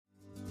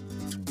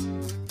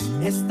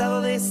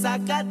Estado de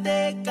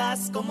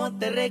Zacatecas, como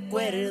te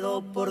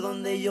recuerdo por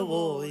donde yo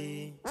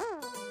voy.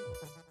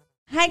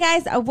 Hi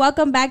guys,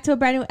 welcome back to a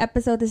brand new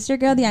episode. This is your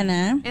girl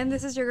Diana. And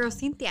this is your girl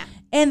Cynthia.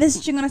 And this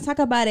is you're gonna talk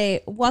about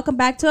it. Welcome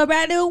back to a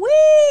brand new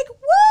week.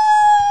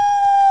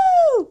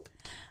 Woo!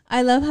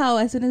 I love how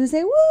as soon as we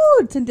say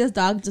woo, Cynthia's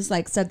dog just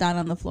like sat down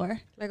on the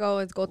floor. Like, oh,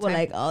 it's go time. We're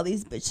like, all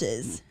these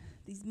bitches.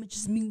 These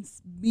bitches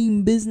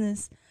mean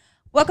business.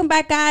 Welcome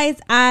back, guys.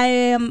 I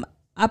am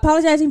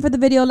apologizing for the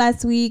video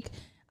last week.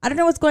 I don't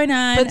know what's going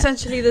on.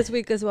 Potentially this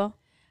week as well.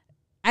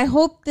 I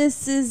hope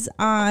this is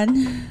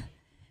on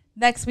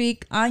next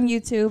week on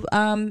YouTube.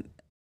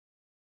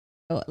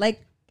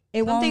 Like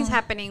it Something's won't.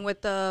 happening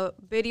with the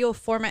video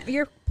format.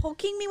 You're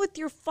poking me with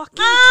your fucking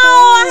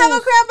Oh, I toes.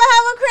 have a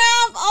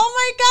cramp. Oh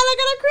my god, I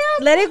got a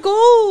cramp. Let it go.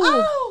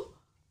 Oh.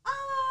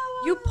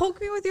 You poke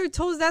me with your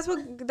toes. That's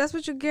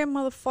what you get,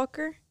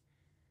 motherfucker.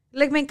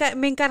 Like me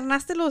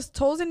encarnaste los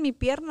toes en mi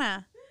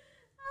pierna.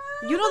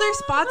 You know there's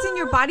spots in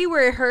your body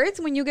where it hurts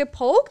when you get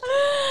poked?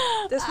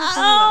 This one's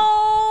one of them.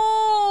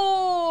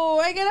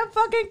 Oh, I got a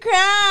fucking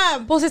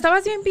cramp. Pues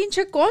estabas bien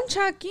pinche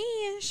concha aquí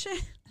and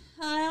shit.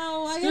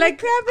 Oh, I got Like, a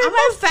cramp in I'm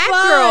my a fat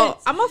foot.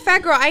 girl. I'm a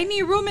fat girl. I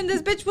need room, and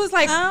this bitch was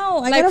like, Ow,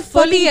 I like got a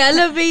fully fucking-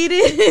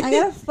 elevated. I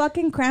got a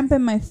fucking cramp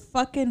in my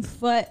fucking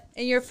foot.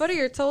 In your foot or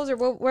your toes or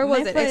where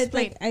was My it? foot, it's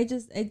Explain.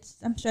 like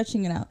I'm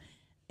stretching it out.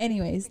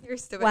 Anyways, You're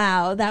stupid.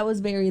 wow, that was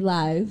very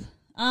live.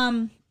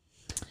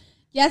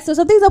 Yeah, so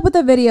something's up with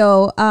the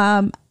video.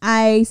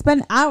 I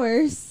spent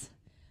hours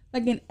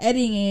fucking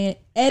editing it.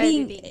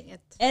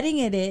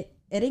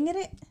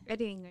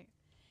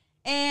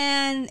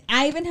 And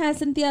I even had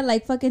Cynthia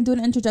like fucking do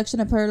an introduction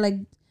of her like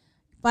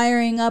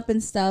firing up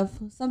and stuff.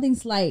 Something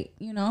slight,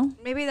 you know?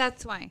 Maybe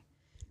that's why.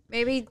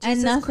 Maybe And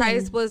Jesus nothing.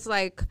 Christ was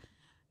like,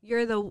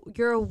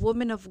 you're a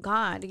woman of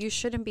God. You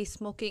shouldn't be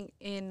smoking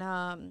in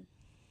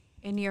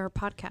your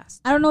podcast.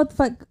 I don't know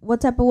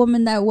what type of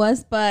woman that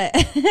was, but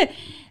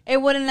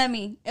it wouldn't let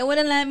me. It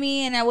wouldn't let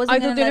me, and I wasn't Ay,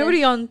 gonna tú tienes let it.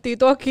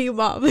 brillantito aquí,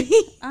 mami.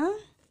 ¿Ah?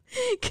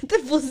 ¿Qué te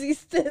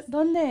pusiste?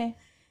 ¿Dónde?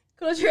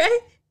 Close your eyes.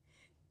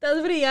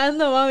 Estás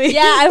brillando, mami.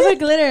 Yeah, I put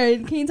glitter.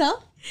 Can you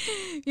tell?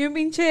 Y un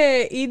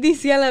pinche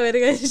EDC a la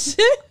verga.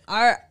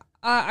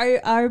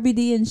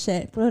 RBD and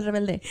shit. Puro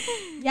rebelde.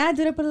 Yeah,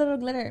 dude, I put a little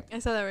glitter. I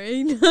saw that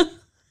right.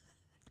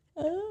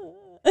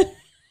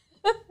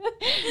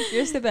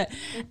 You're stupid.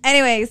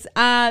 Anyways,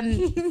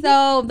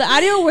 so the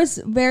audio was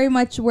very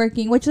much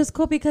working, which was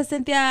cool because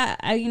Cynthia,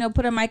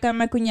 put a mic on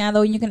my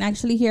cuñado and you can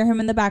actually hear him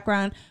in the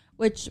background,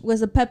 which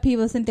was a pet peeve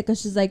of Cynthia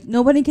because she's like,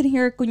 nobody can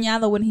hear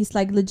cuñado when he's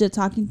like legit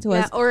talking to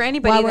us or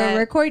anybody while we're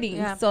recording.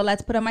 Yeah. So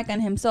let's put a mic on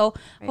him. So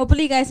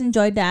hopefully you guys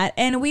enjoyed that.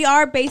 And we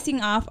are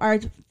basing off our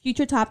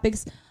future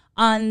topics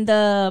on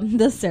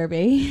the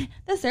survey.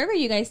 The survey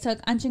you guys took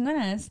on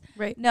Chingonas.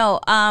 Right. No,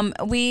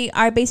 we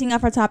are basing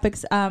off our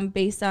topics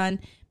based on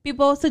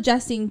people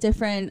suggesting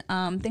different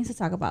things to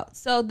talk about.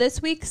 So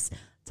this week's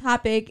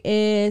topic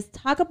is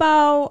talk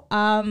about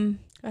I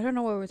don't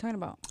know what we're talking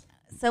about.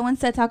 someone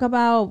said talk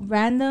about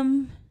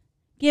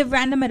give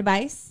random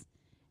advice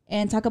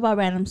and talk about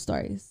random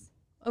stories.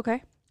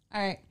 Okay.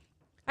 All right.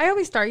 I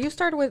always start.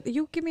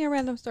 You give me a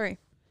random story.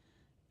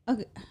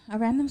 Okay, a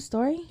random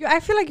story? I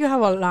feel like you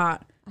have a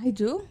lot. I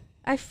do.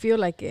 I feel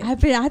like it. I have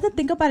to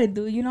think about it,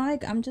 dude. You know,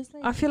 like I'm just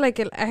like I feel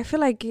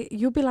like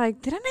you'll be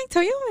like, didn't I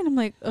tell you? And I'm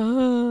like,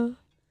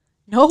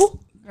 no.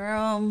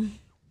 girl.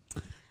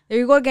 There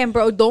you go again,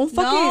 bro. Don't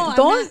fucking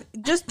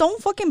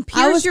don't fucking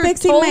pierce I was your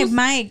fixing toes.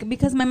 my mic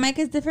because my mic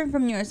is different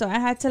from yours, so I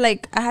have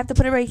to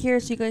put it right here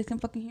so you guys can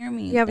fucking hear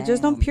me. Yeah, but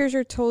just don't Damn. pierce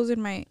your toes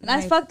in my.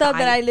 That's my fucked up thigh.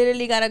 that I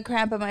literally got a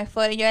cramp in my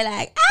foot and you're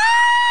like,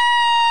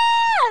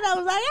 ah! And I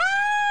was like,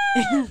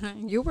 ah!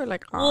 You were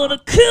like, I want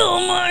to kill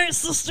my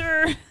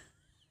sister.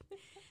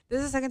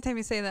 This is the second time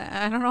you say that.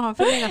 I don't know how I'm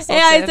feeling assaulted.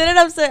 Yeah, I did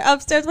it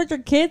upstairs with your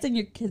kids and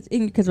your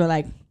kids were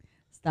like,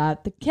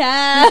 stop the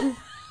cat.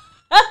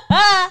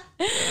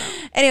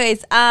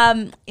 Anyways,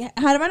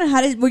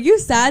 were you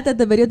sad that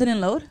the video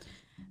didn't load?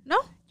 No,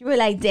 You were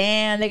like,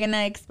 damn, they're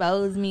gonna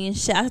expose me and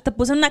shit. Hasta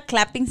puse una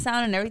clapping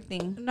sound and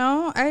everything.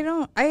 no, I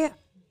don't.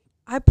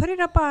 I put it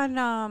up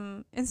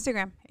on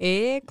Instagram.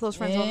 Close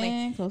friends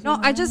only. No,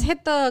 I just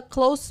hit the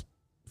close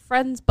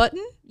friends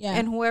button. Yeah.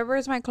 And whoever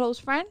is my close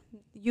friend,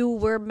 you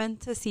were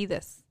meant to see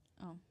this.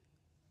 Oh.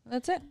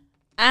 That's it.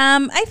 I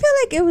feel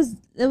like it was.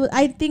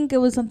 I think it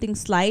was something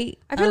slight.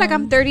 I feel like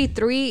I'm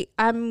 33.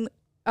 I'm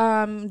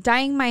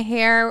dyeing my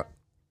hair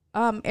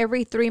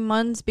every 3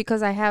 months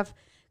because I have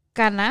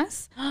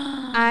canas.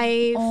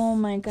 I Oh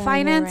my god!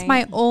 finance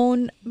my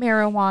own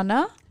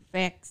marijuana.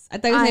 Facts. I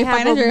thought you were saying I have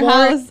finance a your more-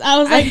 house. I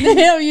was like,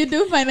 damn, you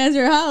do finance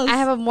your house. I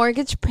have a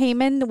mortgage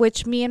payment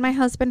which me and my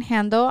husband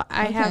handle.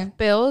 I Okay. have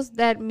bills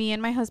that me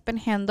and my husband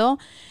handle.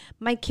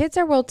 My kids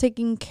are well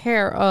taken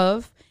care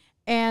of.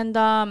 And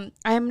I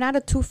am not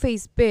a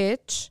two-faced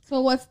bitch.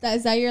 So what's that?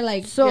 Is that your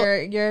like So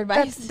your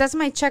advice? That's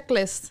my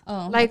checklist.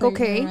 Oh, like, I thought you were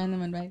okay,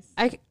 random advice.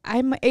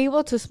 I'm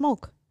able to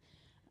smoke.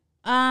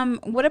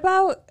 What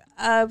about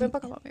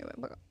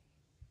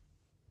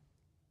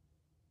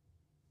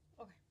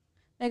Okay.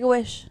 Make a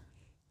wish?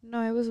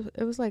 No,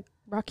 it was like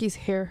Rocky's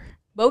hair.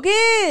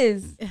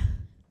 Bogus.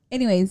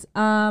 Anyways,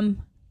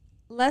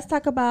 let's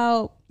talk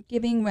about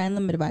giving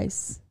random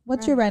advice.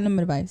 What's your random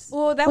advice?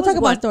 Well, we'll talk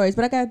about stories,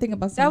 but I gotta think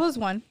about something. That was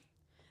one.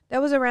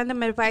 That was a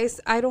random advice.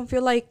 I don't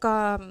feel like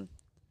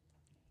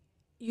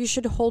you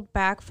should hold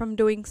back from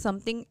doing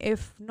something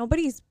if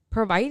nobody's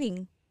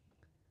providing.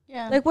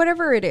 Yeah. Like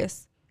whatever it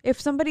is. If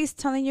somebody's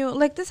telling you,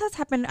 like this has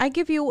happened, I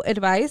give you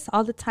advice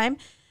all the time,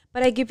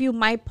 but I give you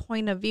my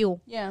point of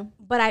view. Yeah.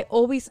 But I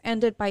always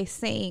end it by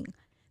saying,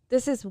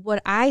 this is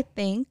what I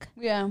think.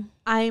 Yeah.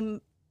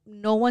 I'm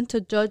no one to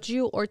judge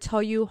you or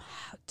tell you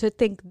to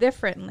think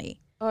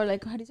differently. Or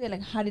like, how do you say,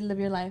 like, how do you live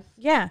your life?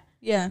 Yeah.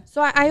 Yeah.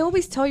 So I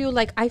always tell you,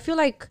 like, I feel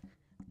like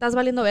estás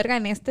valiendo verga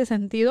en este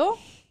sentido,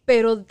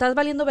 pero estás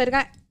valiendo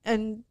verga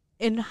in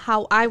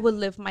how I would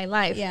live my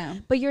life. Yeah.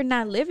 But you're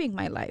not living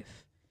my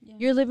life. Yeah.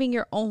 You're living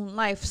your own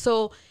life.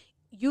 So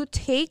you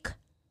take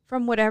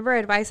from whatever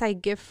advice I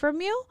give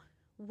from you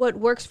what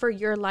works for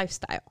your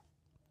lifestyle.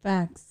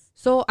 Facts.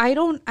 So I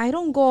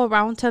don't go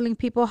around telling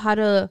people how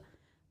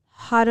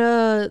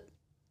to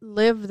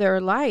live their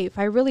life.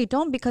 I really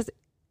don't, because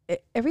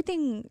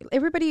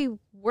everybody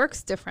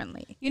works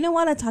differently. You know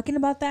what? I'm talking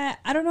about that.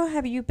 I don't know.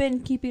 Have you been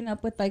keeping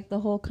up with like the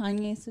whole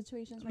Kanye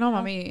situation? Right No,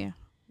 now? mami.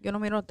 Yo no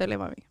miro tele,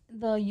 mami.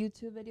 The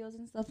YouTube videos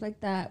and stuff like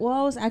that. Well,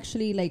 I was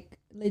actually like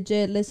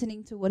legit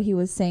listening to what he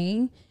was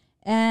saying.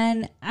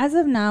 And as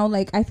of now,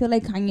 like I feel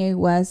like Kanye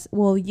West,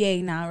 well,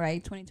 yay now,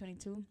 right?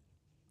 2022.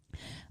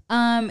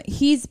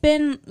 He's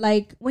been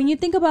like, when you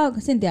think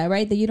about Cynthia,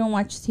 right? That you don't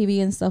watch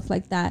TV and stuff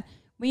like that.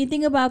 When you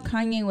think about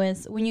Kanye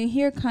West, when you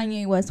hear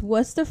Kanye West,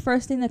 what's the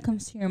first thing that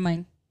comes to your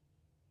mind?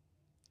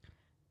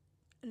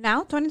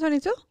 Now,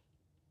 2022?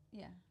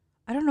 Yeah.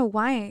 I don't know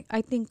why.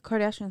 I think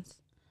Kardashians.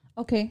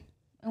 Okay.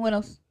 And what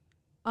else?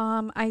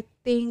 I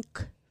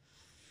think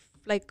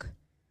like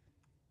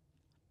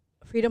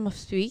freedom of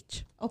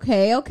speech.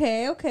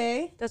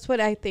 Okay. That's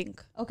what I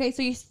think. Okay,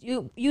 so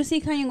you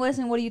see Kanye West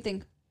and what do you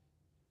think?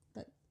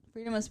 That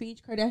freedom of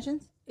speech,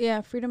 Kardashians?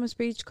 Yeah, freedom of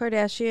speech,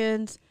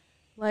 Kardashians.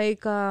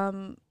 Like,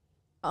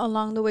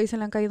 along the way se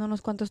le han caído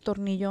unos cuantos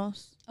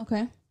tornillos.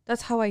 Okay.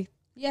 That's how I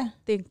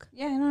think.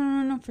 Yeah,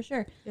 no, for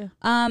sure. Yeah.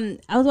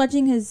 I was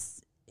watching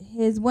his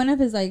one of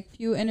his like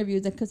few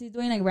interviews, like, because he's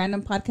doing like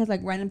random podcasts,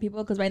 like random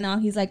people, because right now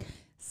he's like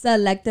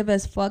selective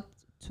as fuck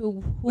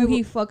to who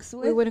he fucks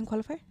with. We wouldn't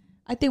qualify?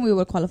 I think we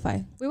would qualify.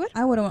 We would?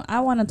 I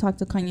want to talk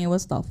to Kanye.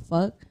 What the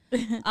fuck?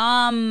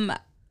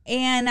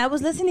 And I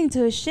was listening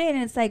to his shit,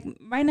 and it's like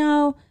right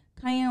now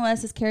Kanye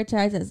West is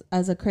characterized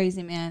as a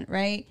crazy man,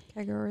 right?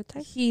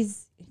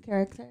 He's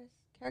characterized.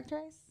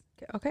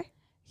 Okay.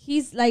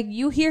 He's like,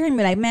 you hear him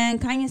be like, man,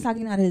 Kanye's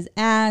talking out his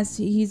ass.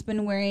 He's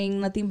been wearing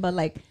nothing but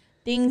like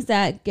things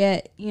that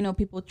get,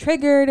 people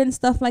triggered and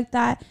stuff like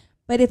that.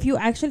 But if you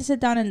actually sit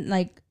down and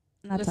like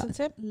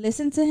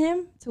listen to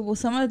him, to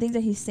some of the things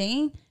that he's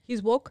saying,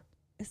 he's woke.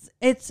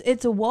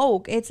 It's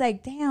woke. It's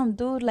like, damn,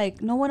 dude,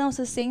 like no one else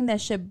is saying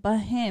that shit but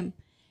him.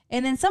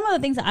 And then some of the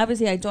things,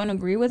 obviously, I don't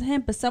agree with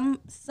him, but some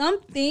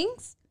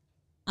things,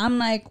 I'm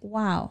like,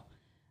 wow.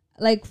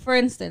 Like, for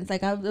instance,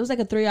 like it was like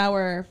a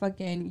 3-hour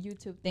fucking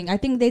YouTube thing. I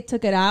think they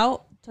took it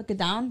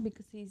down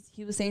because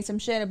he was saying some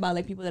shit about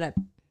like people that have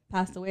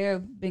passed away or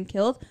been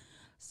killed.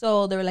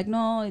 So they were like,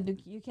 no,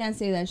 you can't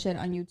say that shit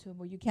on YouTube,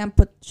 or you can't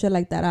put shit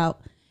like that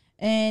out.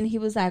 And he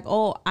was like,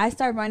 oh, I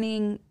start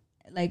running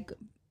like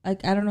I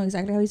don't know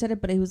exactly how he said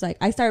it, but he was like,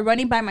 I started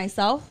running by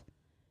myself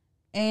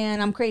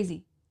and I'm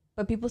crazy.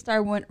 But people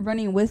start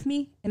running with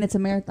me and it's a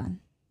marathon.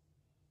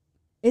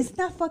 Isn't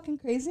that fucking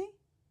crazy?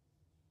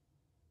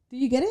 Do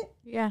you get it?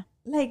 Yeah.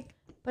 Like,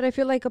 but I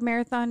feel like a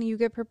marathon, you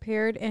get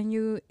prepared and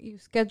you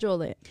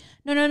schedule it.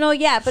 No,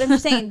 yeah. But I'm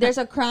just saying, there's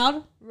a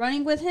crowd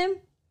running with him.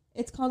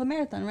 It's called a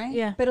marathon, right?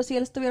 Yeah. Pero si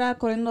él estuviera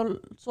corriendo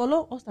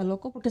solo, o está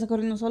loco porque está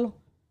corriendo solo.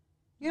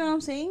 You know what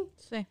I'm saying?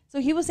 Sí. So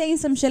he was saying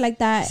some shit like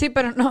that. Sí,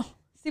 pero no.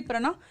 Sí, pero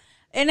no.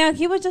 And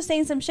he was just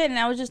saying some shit, and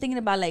I was just thinking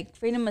about like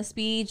freedom of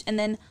speech, and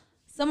then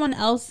someone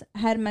else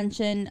had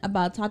mentioned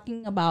about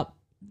talking about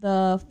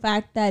the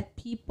fact that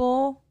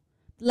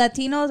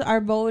Latinos are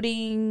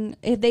voting,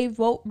 if they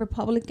vote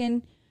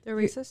Republican, they're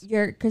racist.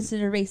 You're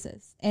considered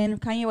racist. And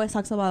Kanye West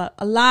talks about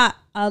a lot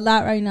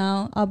right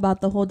now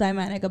about the whole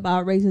dynamic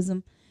about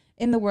racism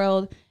in the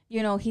world.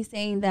 He's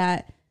saying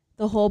that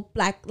the whole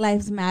Black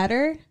Lives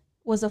Matter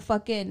was a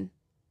fucking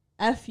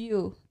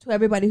FU to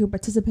everybody who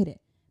participated.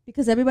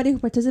 Because everybody who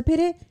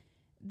participated,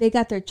 they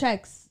got their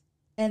checks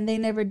and they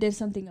never did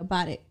something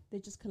about it. They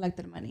just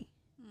collected money.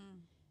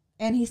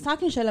 And he's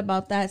talking shit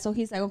about that. So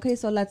he's like, okay,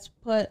 so let's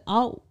put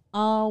all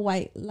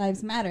white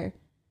lives matter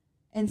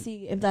and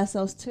see if that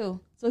sells too.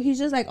 So he's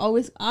just like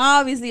always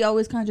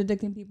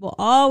contradicting people,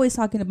 always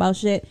talking about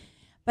shit.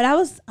 But I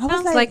was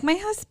like my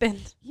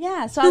husband.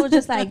 Yeah. So I was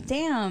just like,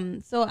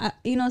 damn. So,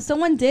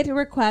 someone did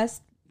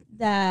request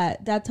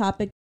that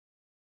topic.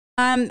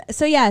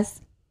 So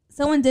yes,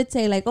 someone did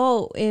say like,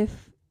 oh,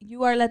 if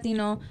you are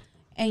Latino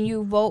and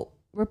you vote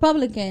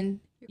Republican,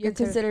 you're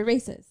considered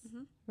racist.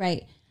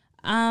 Right.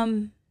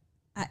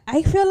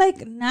 I feel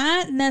like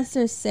not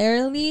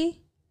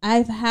necessarily,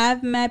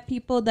 have met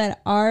people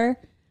that are,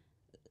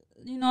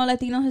 you know,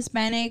 Latino,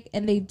 Hispanic,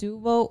 and they do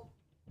vote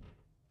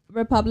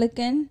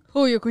Republican.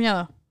 Who, your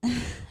cuñado?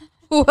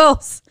 Who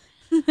else?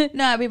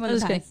 No, everyone.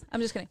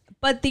 I'm just kidding.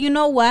 But you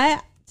know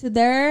what? To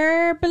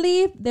their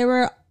belief, they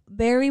were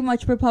very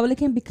much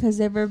Republican because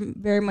they were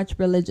very much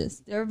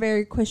religious. They were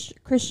very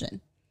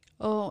Christian.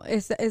 Oh,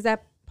 is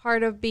that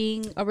part of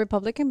being a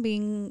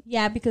Republican?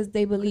 Yeah, because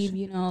they believe,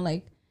 you know,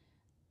 like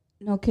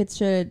no kids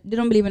should. They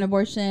don't believe in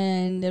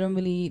abortion.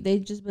 They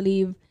just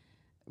believe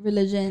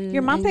religion.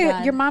 Your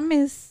mom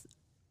is.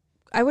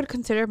 I would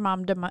consider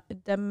mom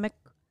Democrat.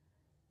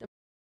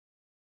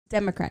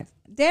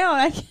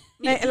 Damn,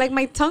 like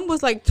my tongue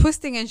was like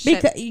twisting and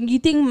shit. Because you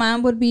think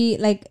mom would be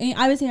like,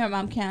 obviously her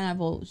mom can't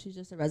vote. She's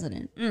just a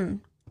resident.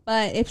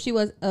 But if she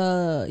was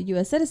a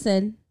U.S.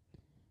 citizen,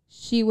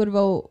 she would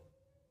vote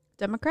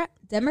Democrat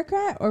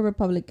or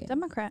Republican?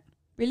 Democrat.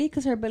 Really?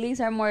 Because her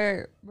beliefs are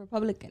more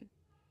Republican.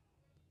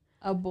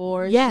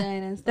 Abortion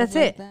and stuff that's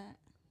like it. that.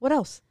 What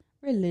else?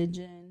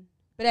 Religion.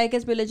 But I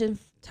guess religion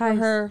for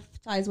her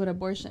ties with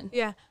abortion.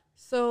 Yeah.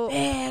 So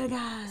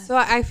Vergas. So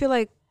I feel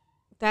like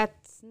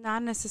that's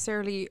not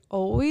necessarily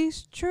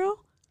always true.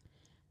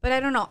 But I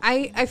don't know.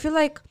 I feel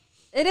like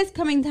it is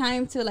coming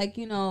time to, like,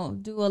 you know,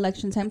 do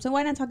election time. So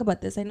why not talk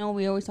about this? I know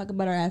we always talk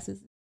about our asses.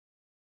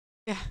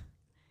 Yeah.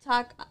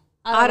 Talk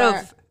out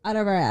of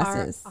our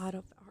asses. Out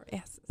of our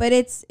asses. But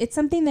it's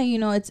something that, you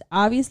know, it's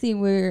obviously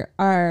we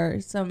are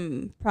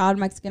some proud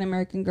Mexican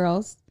American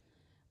girls.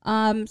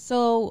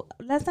 So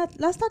let's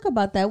talk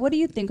about that. What do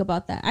you think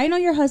about that? I know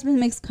your husband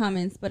makes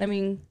comments, but I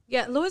mean,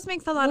 yeah, Louis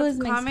makes a lot of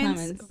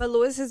comments, but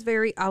Louis is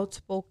very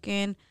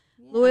outspoken.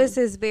 Yeah. Louis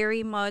is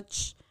very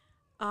much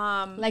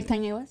like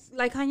Kanye West.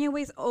 Like Kanye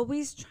West,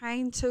 always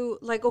trying to,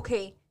 like,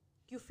 okay,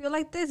 you feel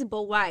like this,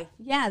 but why?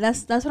 Yeah,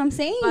 that's what I'm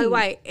saying. But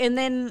why? And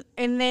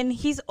then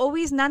he's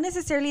always, not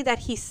necessarily that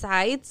he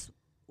sides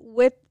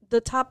with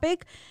the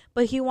topic,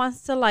 but he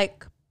wants to,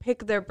 like,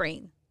 pick their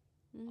brain.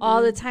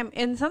 All the time.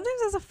 And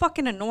sometimes that's a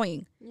fucking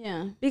annoying.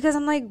 Yeah. Because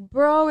I'm like,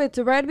 bro, it's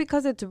red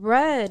because it's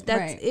red.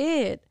 That's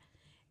it.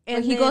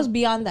 And he goes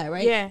beyond that,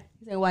 right? Yeah.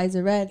 He's like, why is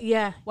it red?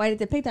 Yeah. Why did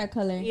they pick that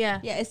color? Yeah.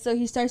 Yeah. So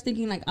he starts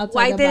thinking, like, outside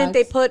why the didn't box.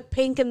 they put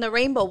pink in the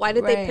rainbow? Why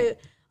did they put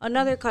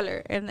another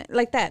color? And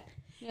like that.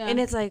 Yeah. And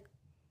it's like,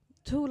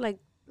 too, like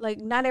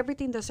not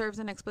everything deserves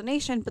an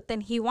explanation, but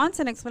then he wants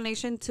an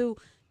explanation to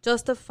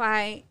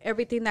justify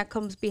everything that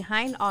comes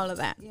behind all of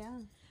that. Yeah.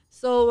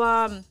 So,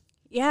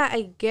 yeah,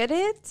 I get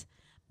it.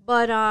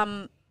 But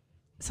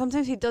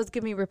sometimes he does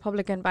give me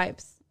Republican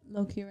vibes.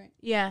 Low key, right?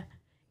 Yeah.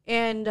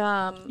 And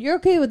you're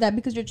okay with that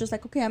because you're just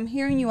like, okay, I'm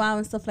hearing you out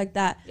and stuff like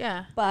that.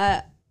 Yeah.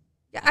 But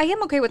I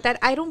am okay with that.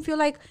 I don't feel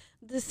like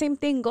the same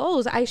thing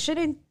goes. I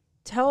shouldn't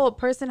tell a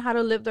person how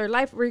to live their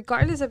life,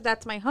 regardless if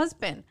that's my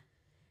husband.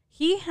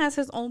 He has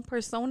his own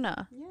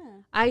persona.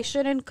 Yeah. I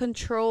shouldn't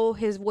control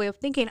his way of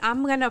thinking.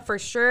 I'm going to for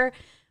sure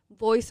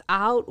voice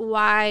out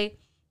why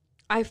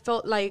I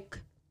felt like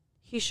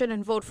he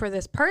shouldn't vote for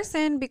this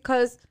person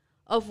because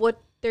of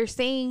what they're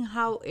saying,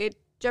 how it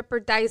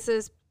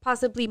jeopardizes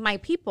possibly my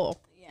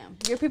people. Yeah.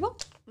 Your people?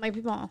 My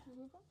people.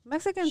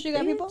 Mexican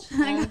people?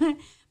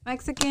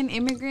 Mexican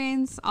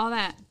immigrants, all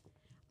that.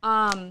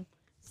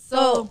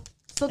 So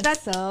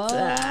that's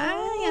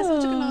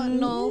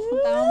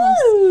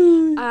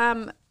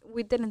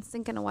we didn't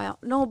sync in a while.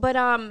 No, but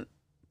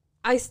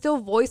I still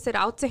voice it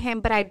out to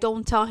him, but I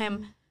don't tell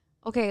him,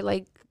 okay,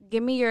 like,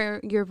 give me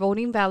your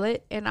voting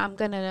ballot and I'm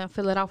gonna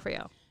fill it out for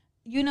you.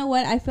 You know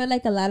what? I feel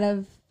like a lot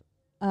of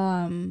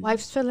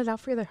wives fill it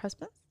out for their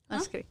husbands. I'm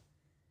just kidding.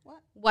 What?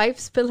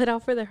 Wives fill it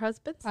out for their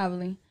husbands?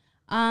 Probably.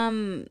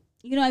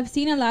 You know, I've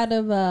seen a lot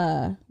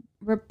of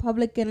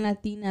Republican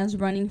Latinas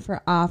running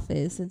for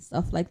office and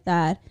stuff like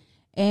that.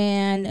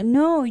 And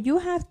no, you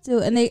have to.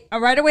 And they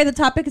right away the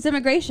topic is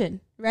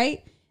immigration,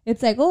 right?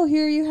 It's like, oh,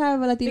 here you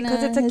have a Latina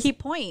because it's a key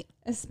point.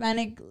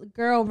 Hispanic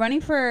girl running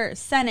for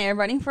Senate,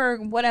 running for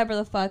whatever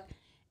the fuck,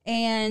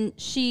 and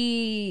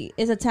she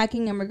is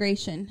attacking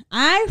immigration.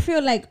 I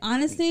feel like,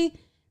 honestly,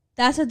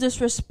 that's a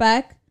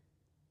disrespect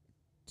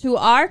to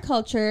our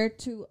culture,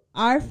 to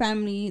our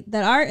family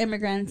that are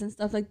immigrants and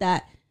stuff like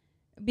that,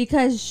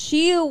 because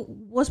she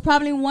was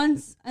probably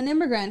once an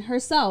immigrant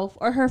herself,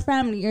 or her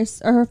family,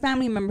 or her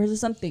family members or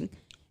something.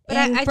 But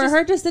and for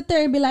her to sit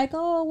there and be like,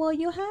 oh, well,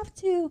 you have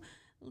to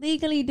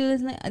legally do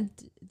this.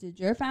 Did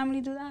your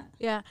family do that?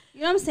 Yeah. You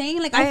know what I'm saying?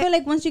 Like, I feel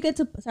like once you get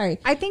to,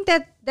 I think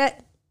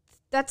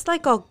that's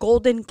like a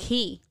golden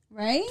key.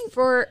 Right?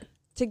 To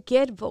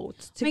get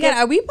votes. Oh my God,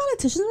 are we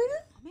politicians right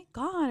now? Oh my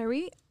God, are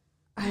we?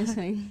 I'm just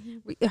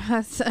kidding.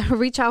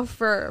 Reach out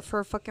for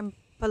fucking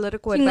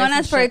political advice.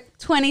 Us for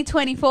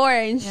 2024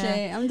 and shit.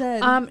 Yeah. I'm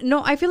dead.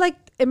 No, I feel like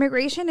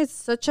immigration is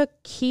such a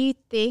key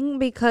thing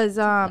because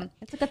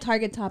it's like a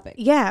target topic.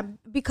 Yeah,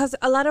 because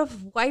a lot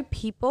of white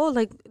people,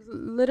 like,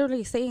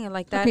 literally saying it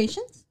like that.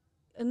 Caucasians?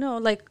 No,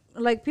 like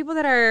people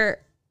that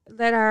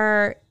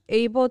are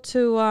able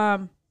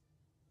to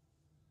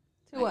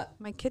what?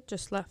 My kid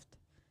just left.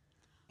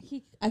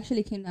 He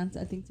actually came down,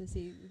 I think, to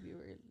see if you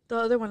were. The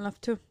other one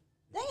left too.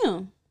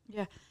 Damn.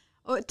 Yeah.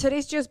 Oh,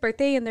 today's Gio's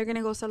birthday, and they're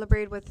gonna go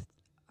celebrate with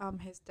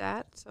his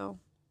dad. So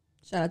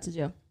Shout out to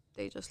Joe.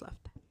 they just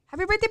left.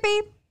 Happy birthday,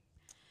 babe.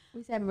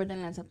 We said happy birthday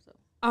in last episode.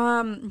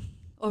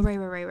 Oh,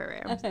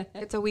 right.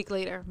 It's a week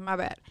later. My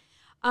bad.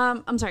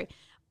 I'm sorry.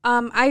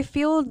 I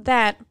feel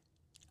that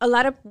a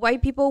lot of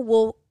white people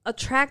will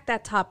attract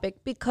that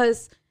topic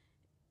because,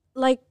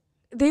 like,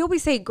 they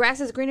always say grass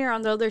is greener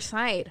on the other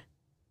side.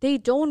 They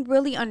don't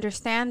really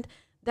understand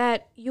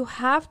that you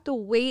have to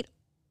wait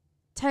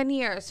 10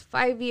 years,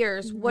 5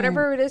 years,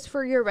 whatever it is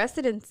for your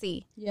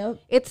residency. Yep.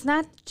 It's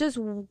not just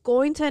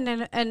going to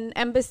an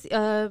embassy,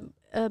 a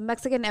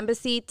Mexican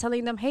embassy,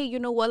 telling them, hey, you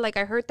know what? Like,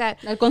 I heard that.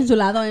 El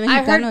consulado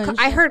mexicano.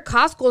 I heard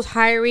Costco's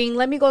hiring.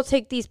 Let me go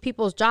take these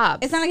people's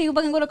jobs. It's not like you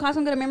can go to Costco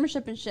and get a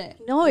membership and shit.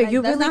 No, like,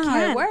 you that's really not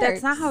can't. How it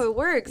That's not how it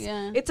works.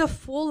 Yeah. It's a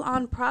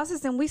full-on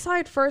process, and we saw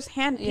it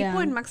firsthand. People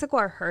in Mexico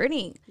are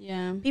hurting.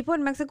 Yeah. People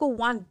in Mexico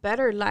want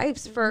better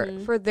lives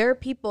for their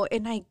people,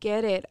 and I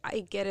get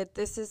it.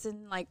 This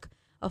isn't like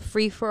a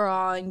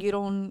free-for-all, and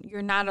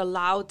you're not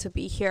allowed to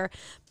be here.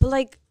 But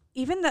like,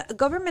 even the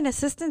government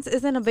assistance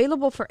isn't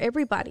available for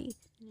everybody.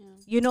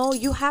 You know,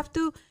 you have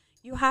to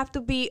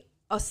be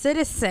a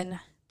citizen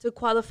to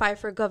qualify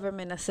for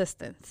government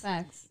assistance.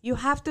 Facts. You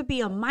have to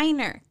be a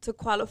minor to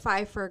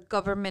qualify for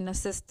government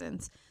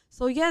assistance.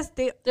 So yes,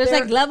 there's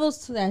like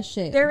levels to that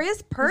shit. There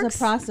is perks. It's a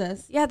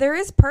process. Yeah, there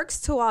is perks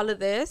to all of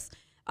this.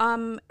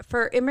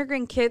 For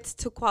immigrant kids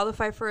to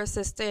qualify for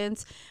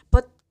assistance,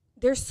 but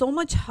there's so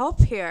much help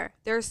here.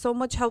 There's so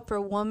much help for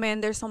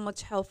women. There's so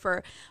much help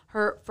for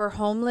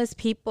homeless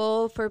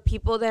people, for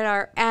people that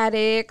are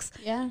addicts.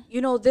 Yeah. You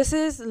know, this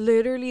is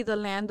literally the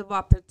land of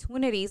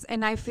opportunities.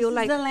 And I feel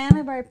like the land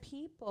of our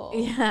people.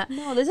 Yeah.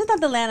 No, this is not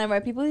the land of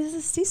our people. This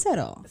is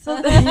Cicero. So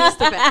you're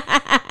stupid.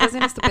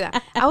 Wasn't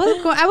stupid.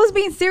 I was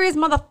being serious,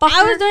 motherfucker.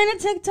 I was doing a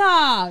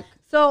TikTok.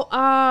 So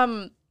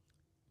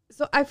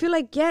I feel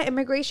like, yeah,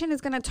 immigration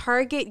is gonna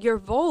target your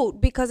vote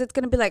because it's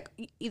gonna be like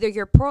either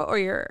you're pro or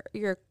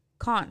you're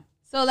con.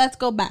 So let's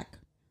go back.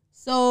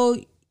 So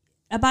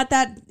about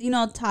that,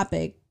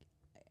 topic,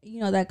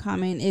 that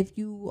comment, if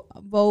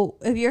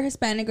you're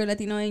Hispanic or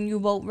Latino and you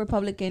vote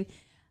Republican,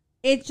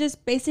 it's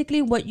just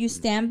basically what you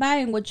stand by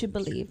and what you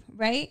believe,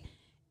 right?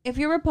 If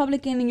you're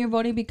Republican and you're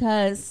voting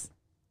because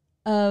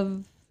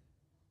of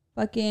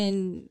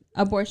fucking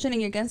abortion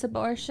and you're against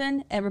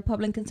abortion, and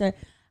Republicans are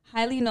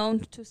highly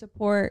known to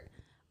support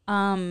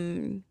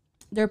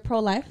they're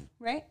pro-life,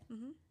 right?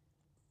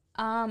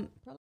 Mm-hmm.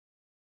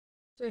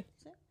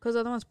 Because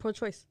the other one's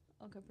pro-choice.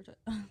 Okay, pro-choice.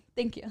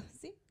 Thank you.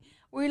 See,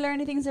 we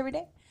learning things every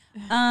day.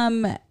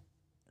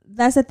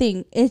 That's the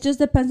thing. It just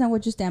depends on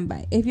what you stand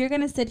by. If you're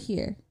gonna sit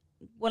here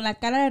con la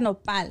cara de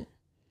nopal,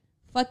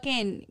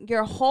 fucking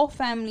your whole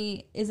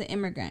family is an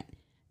immigrant,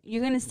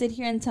 you're gonna sit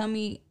here and tell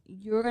me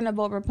you're gonna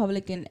vote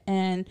Republican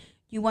and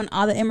you want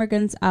all the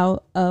immigrants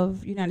out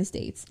of United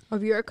States.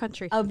 Of your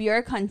country.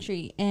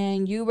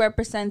 And you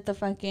represent the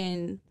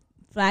fucking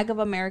flag of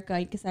America.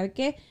 Y que sabe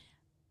que,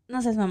 no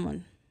seas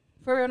mamón.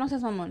 For real, no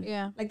seas mamón.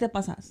 Yeah. Like, te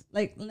pasas.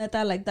 Like,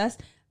 neta, like,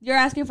 you're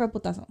asking for a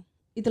putazo.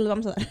 Y te lo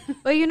vamos a dar.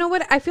 But you know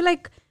what? I feel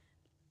like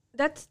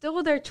that's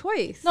still their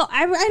choice. No,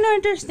 I don't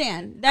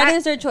understand. That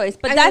is their choice.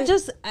 But that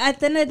just, at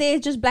the end of the day,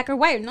 it's just black or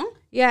white, no?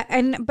 Yeah,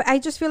 but I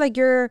just feel like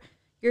you're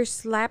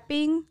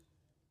slapping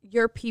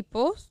your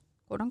people's,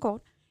 quote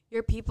unquote,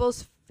 your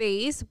people's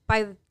face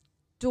by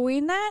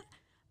doing that.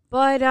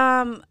 But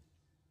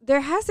there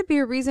has to be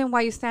a reason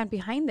why you stand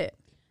behind it.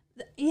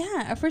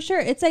 Yeah, for sure.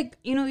 It's like,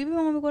 even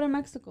when we go to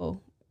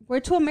Mexico,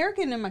 we're too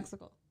American in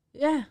Mexico.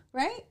 Yeah.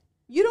 Right?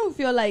 You don't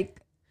feel like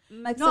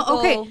Mexico. No,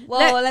 okay.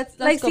 Well, let's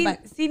go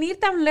back. Sin ir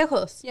tan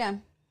lejos. Yeah.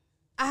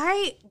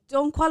 I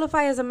don't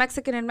qualify as a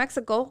Mexican in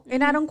Mexico,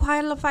 and I don't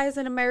qualify as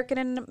an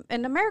American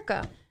in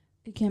America.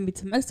 It can't be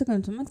to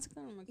Mexican.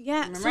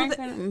 Yeah, so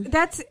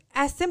that's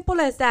as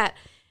simple as that.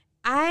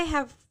 I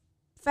have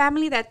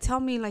family that tell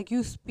me, like,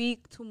 you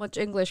speak too much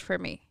English for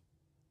me.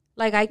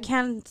 Like, I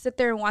can't sit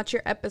there and watch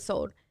your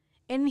episode.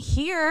 And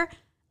here,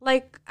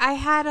 like, I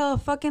had a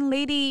fucking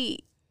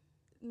lady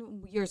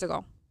years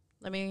ago.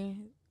 Let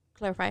me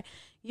clarify.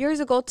 Years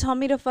ago, tell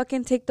me to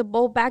fucking take the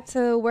boat back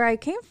to where I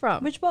came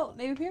from. Which boat?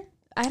 Maybe here?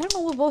 I don't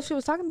know what boat she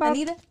was talking about.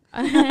 Anita?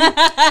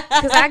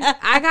 Because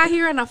I got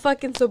here in a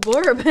fucking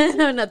Suburban,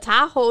 in a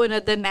Tahoe, in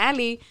a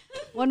Denali.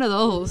 One of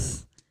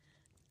those.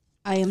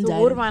 I am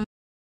Suburban. dead.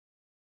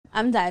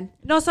 I'm dead.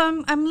 No,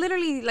 so I'm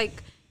literally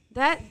like,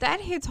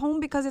 that hits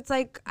home because it's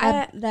like,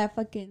 that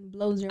fucking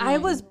blows your mind. I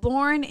was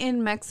born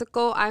in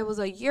Mexico. I was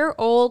a year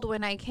old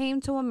when I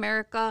came to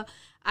America.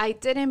 I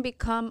didn't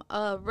become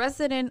a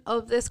resident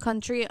of this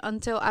country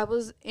until I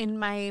was in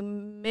my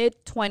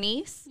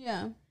mid-20s.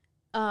 Yeah.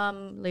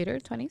 Later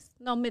 20s?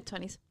 No,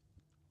 mid-20s.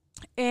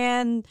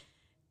 And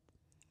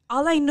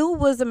all I knew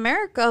was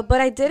America,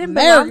 but I didn't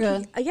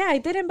belong. Yeah, I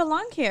didn't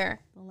belong here.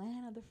 The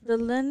land of the free. The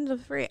land of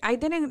the free. I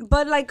didn't,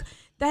 but like,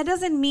 that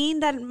doesn't mean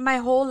that my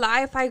whole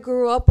life I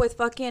grew up with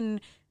fucking,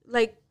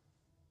 like,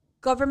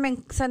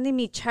 government sending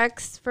me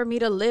checks for me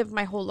to live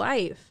my whole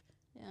life.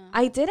 Yeah.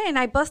 I didn't.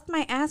 I bust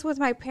my ass with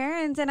my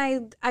parents, and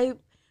I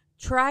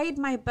tried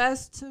my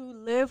best to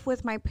live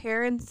with my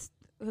parents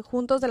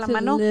juntos de la To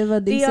mano, live a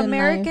the decent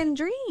American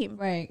dream.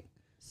 Right.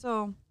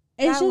 So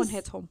It's that one just-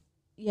 hits home.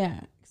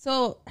 Yeah.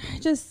 So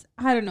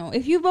I don't know.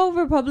 If you vote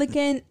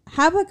Republican,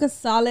 have like a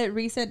solid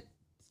reason.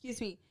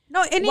 Excuse me.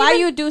 No, and Why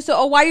even- you do so,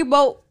 or why you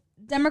vote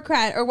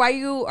Democrat, or why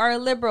you are a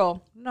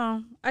liberal.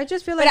 No, I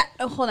just feel But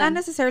like hold not on.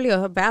 necessarily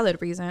a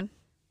valid reason.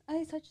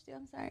 I touched you.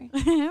 I'm sorry.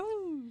 Just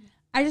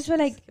I just feel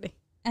like kidding.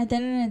 at the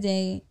end of the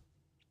day,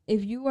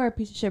 if you are a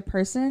piece of shit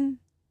person,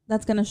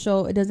 that's gonna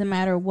show. It doesn't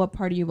matter what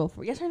party you vote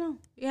for. Yes or no?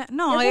 Yeah,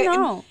 no, Yes or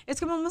no? es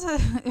que vamos a...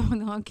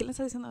 No, ¿quién le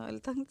está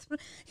diciendo?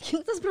 ¿Quién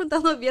le estás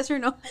preguntando yes or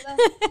no?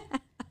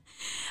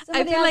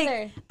 Somebody out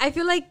there. I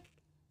feel like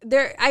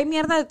there hay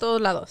mierda de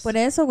todos lados. Por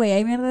eso, güey,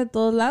 hay mierda de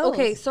todos lados.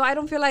 Okay, so I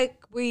don't feel like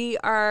we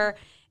are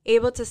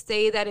able to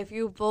say that if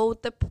you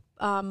vote the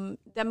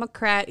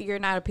Democrat, you're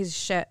not a piece of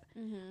shit.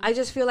 I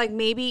just feel like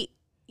maybe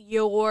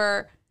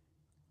you're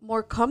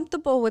more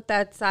comfortable with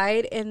that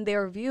side and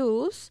their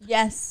views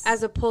Yes.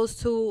 as opposed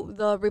to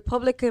the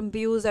Republican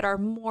views that are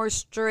more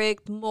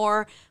strict,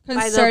 more by the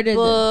Conservative.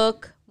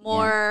 book,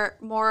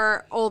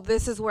 more, oh,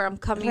 this is where I'm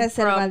coming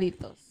from.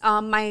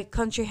 Reservaditos. My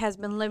country has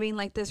been living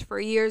like this for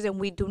years and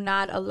we do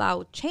not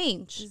allow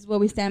change. This is what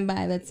we stand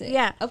by. That's it.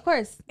 Yeah. Of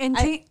course. And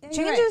You're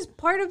change right. is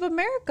part of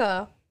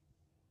America.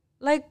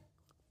 Like,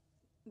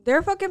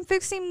 they're fucking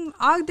fixing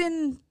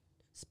Ogden's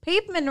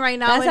pavement right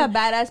now. That's a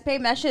badass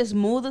pavement. That shit is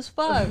smooth as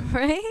fuck.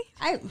 right?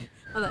 The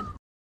Hold on.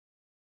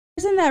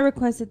 person that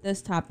requested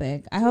this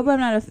topic, I hope I'm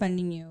not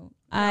offending you.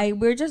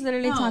 We're just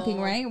literally No.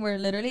 talking, right? We're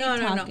literally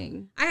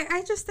talking.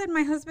 I just said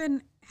my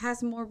husband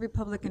has more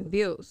Republican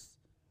views.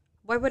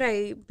 Why would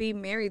I be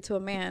married to a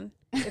man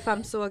if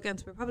I'm so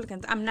against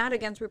Republicans? I'm not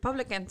against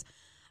Republicans.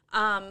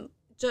 And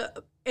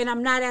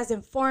I'm not as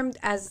informed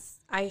as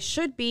I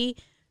should be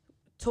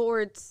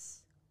towards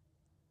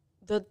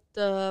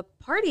the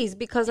parties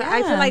because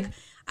I feel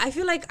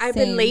like I've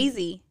Same. been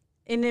lazy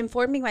in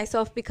informing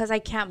myself because I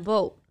can't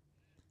vote.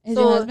 Is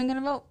So- your husband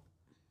gonna vote?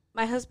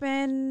 My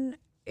husband,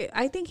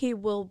 I think he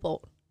will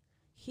vote.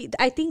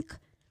 I think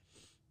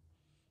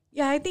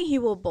he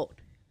will vote.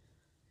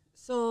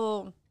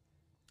 So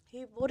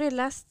he voted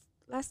last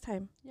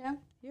time. Yeah.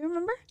 You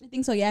remember? I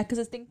think so, yeah, because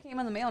this thing came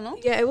in the mail, no?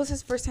 Yeah, it was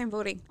his first time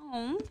voting.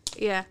 Oh.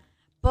 Yeah,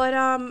 but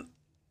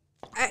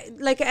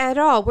like at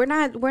all, we're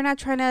not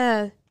trying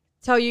to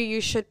tell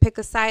you should pick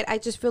a side. I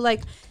just feel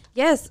like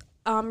yes,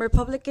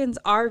 Republicans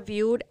are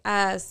viewed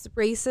as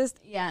racist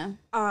Yeah.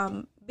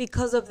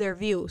 because of their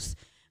views,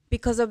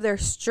 because of their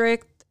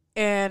strict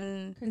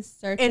and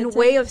Conservative.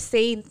 way of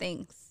saying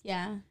things.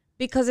 Yeah.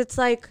 Because it's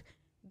like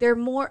they're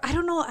more, I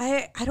don't know,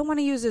 I don't want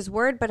to use this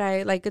word, but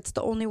it's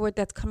the only word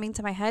that's coming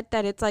to my head,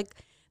 that it's like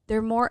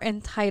they're more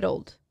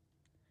entitled.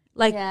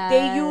 Like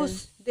they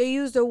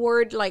use the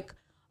word like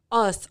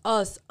us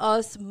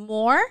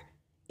more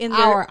in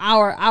their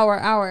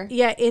Our.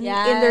 yeah, in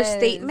their Yes.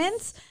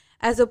 statements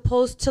as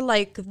opposed to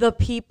like the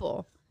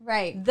people,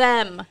 Right.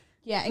 them,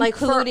 Yeah, like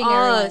for including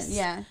everyone. us.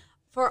 Yeah.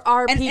 for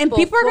our And people,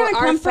 people are for gonna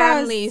our come for us.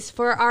 families,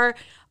 for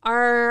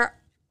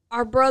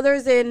our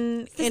brothers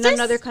in Sisters?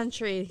 another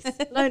country.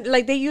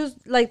 like they use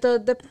like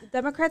the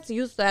Democrats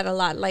use that a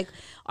lot. Like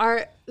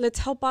let's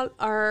help out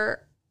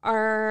our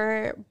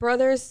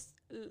brothers,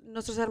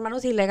 nuestros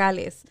hermanos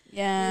ilegales,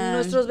 Yeah.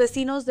 nuestros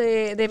vecinos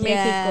de Yeah.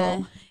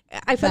 Mexico.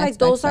 I feel Facts, like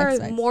those facts, are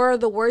facts. more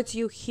the words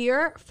you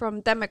hear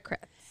from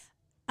Democrats.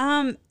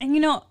 And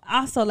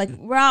also like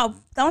we're all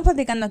estamos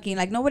platicando aquí,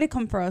 like nobody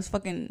come for us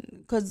fucking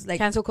because like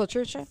Cancel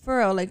culture shit. for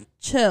real, like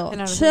chill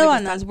And I don't chill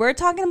think on it's us. We're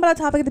talking about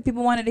a topic that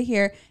people wanted to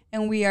hear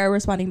and we are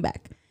responding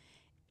back.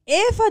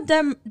 If a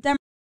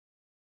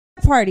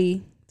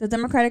the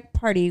Democratic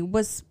Party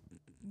was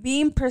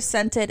being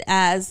presented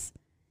as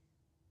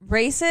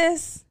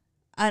racist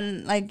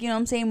and like, what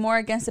I'm saying, more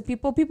against the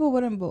people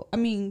wouldn't vote. I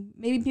mean,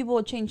 maybe people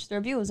would change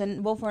their views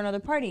and vote for another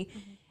party.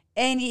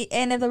 And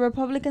if the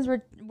Republicans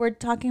were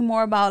talking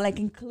more about like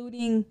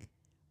including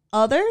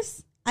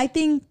others, I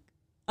think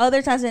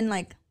others as in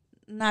like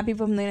not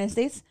people from the United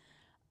States,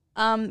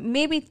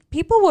 maybe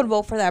people would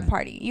vote for that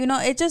party.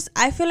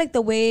 I feel like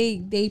the way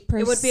they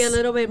It would be a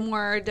little bit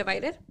more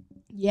divided.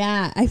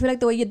 Yeah, I feel like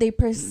the way they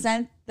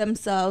present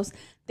themselves,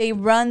 they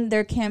run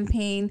their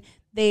campaign,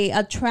 they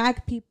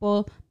attract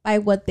people by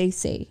what they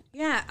say.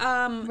 Yeah.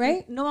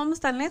 Right? No vamos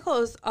tan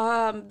lejos.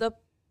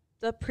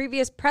 The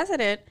previous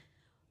president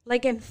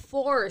like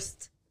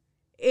enforced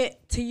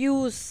it to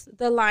use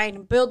the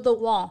line "build the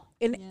wall"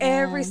 in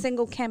every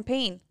single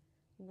campaign.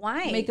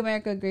 Why? Make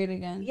America great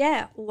again.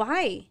 Yeah.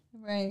 Why?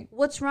 Right.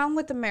 What's wrong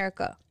with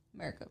America?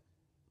 America.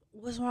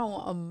 What's wrong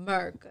with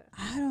America?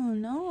 I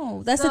don't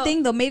know. That's the So-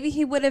 thing, though. Maybe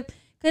he would have,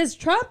 because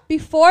Trump,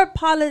 before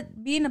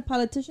being a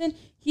politician,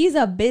 he's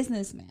a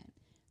businessman.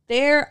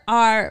 There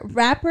are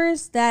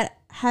rappers that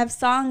have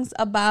songs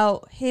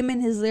about him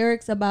and his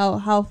lyrics about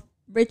how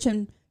rich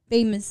and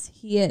famous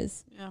he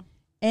is. Yeah.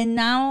 And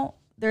now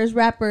there's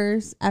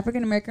rappers,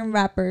 African American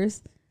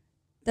rappers,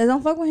 that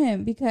don't fuck with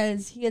him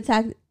because he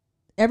attacked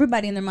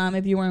everybody and their mom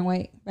if you weren't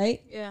white,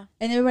 right? Yeah.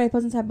 And everybody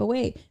puts some type of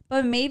weight.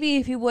 But maybe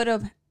if he would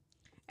have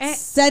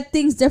said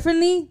things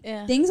differently,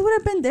 Yeah. things would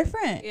have been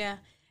different. Yeah.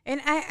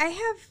 And I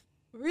have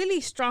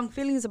really strong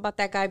feelings about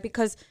that guy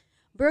because,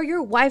 bro,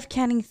 your wife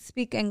can't even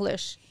speak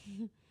English.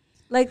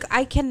 Like,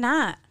 I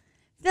cannot.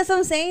 That's what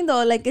I'm saying,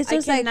 though. Like, it's I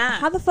just like, cannot.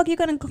 how the fuck you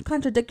gonna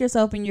contradict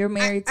yourself when you're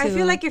married to? I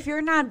feel like if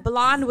you're not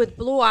blonde with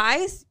blue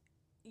eyes,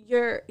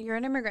 you're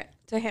an immigrant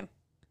to him.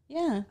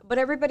 yeah. But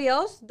everybody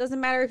else,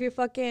 doesn't matter if you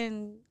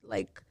fucking,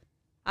 like,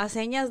 a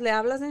señas le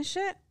hablas and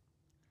shit.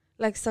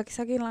 Like,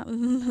 sucky,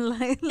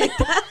 like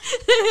that.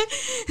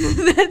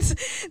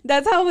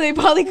 that's how they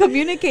probably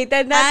communicate.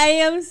 I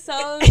am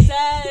so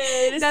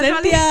sad.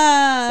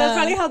 That's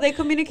probably how they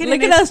communicate.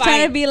 Look and at it's us trying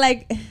to fine. be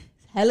like,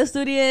 hella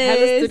studious.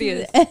 Hella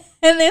studious.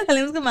 And then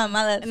salimos con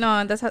mamadas.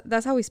 No,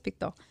 that's how we speak,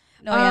 though.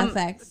 No, yeah,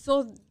 facts.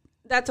 So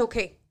that's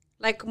okay.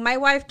 Like, my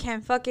wife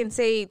can fucking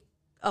say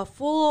a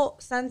full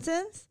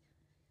sentence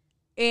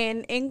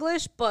in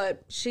English,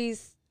 but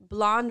she's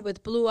blonde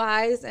with blue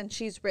eyes and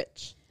she's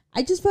rich.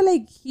 I just feel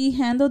like he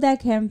handled that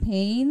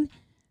campaign.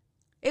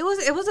 It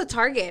was a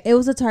target. It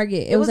was a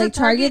target. It was was a like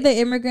target target. the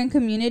immigrant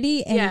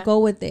community and Yeah. go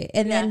with it.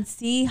 And Yeah. then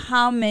see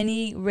how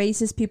many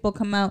racist people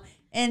come out.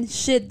 And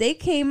shit, they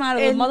came out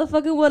of And- the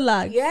motherfucking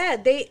woodlock. Yeah,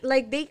 they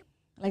Like they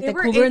the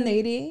were cougar in the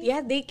 80s.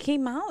 Yeah, they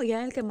came out.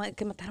 Yeah, el que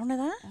mataron,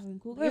 ¿verdad? Había un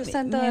cougar. You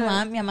sent Mi the-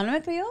 mamá no me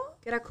creyó.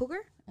 ¿Que era cougar?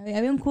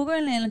 Había un cougar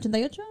en el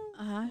 88.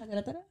 Ajá. La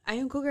carretera. Hay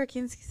un cougar aquí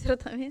en Cicero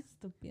también.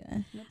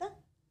 Estúpida. ¿Neta?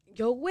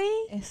 Yo, güey.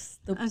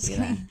 Estúpida.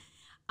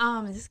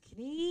 Just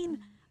kidding.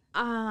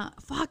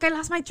 Fuck, I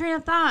lost my train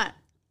of thought.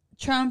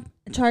 Trump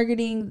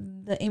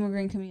targeting the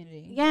immigrant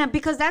community. Yeah,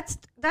 because that's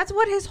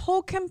what his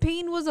whole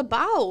campaign was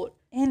about.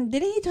 And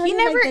didn't he target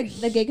never- like,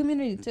 the gay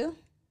community too?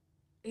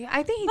 Yeah,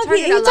 I think he Fuck,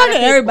 targeted he a lot of targeted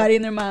people. everybody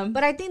and their mom.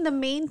 But I think the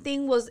main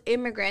thing was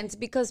immigrants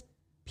because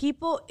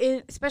people,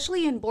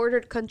 especially in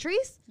bordered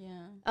countries,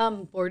 yeah.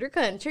 border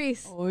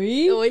countries,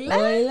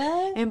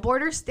 Oila. and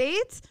border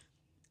states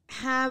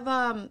have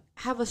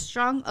a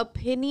strong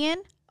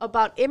opinion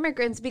about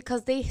immigrants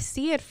because they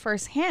see it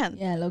firsthand.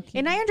 Yeah, low key.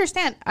 And I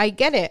understand. I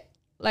get it.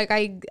 Like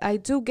I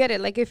do get it.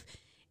 Like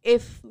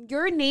if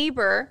your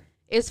neighbor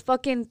is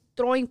fucking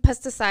throwing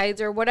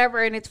pesticides or whatever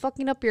and it's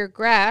fucking up your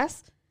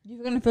grass,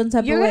 You're gonna feel some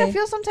type you're of way. gonna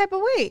feel some type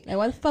of way. Like,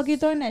 why the fuck you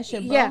throwing that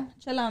shit, bro? Yeah.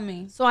 Chill on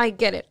me. So I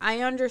get it.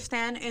 I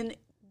understand. And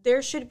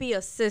there should be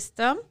a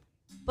system,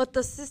 but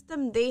the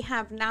system they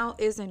have now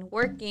isn't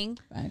working.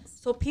 Facts.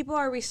 So people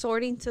are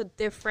resorting to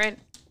different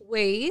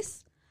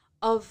ways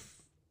of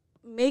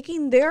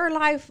making their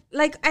life,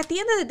 like, at the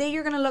end of the day,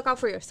 you're going to look out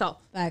for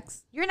yourself.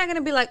 Facts. You're not going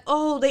to be like,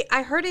 oh,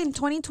 I heard in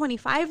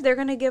 2025, they're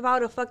going to give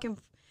out a fucking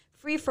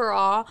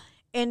free-for-all,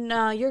 and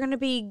you're going to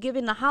be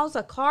giving a house,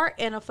 a car,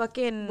 and a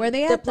fucking Where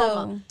they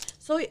diploma. at, though?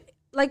 So,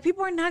 like,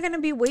 people are not going to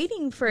be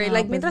waiting for it. No,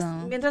 Like, pues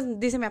mientras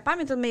dice mi papá,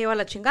 mientras me lleva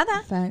la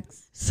chingada.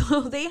 Facts.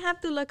 So they have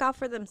to look out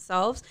for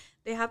themselves.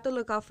 They have to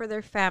look out for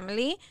their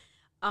family.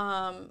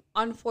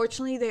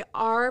 Unfortunately, there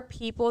are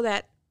people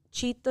that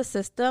cheat the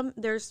system.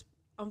 There's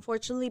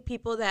unfortunately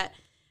people that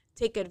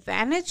take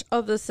advantage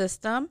of the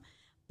system.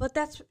 But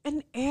that's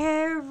in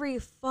every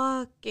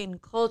fucking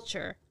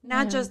culture,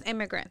 not just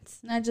immigrants.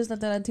 Not just the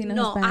Latino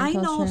No, Hispanic I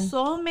culture. know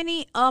so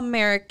many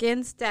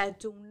Americans that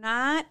do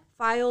not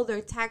file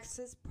their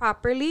taxes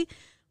properly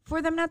for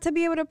them not to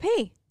be able to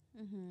pay.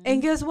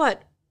 And guess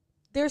what?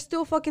 They're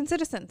still fucking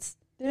citizens.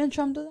 Didn't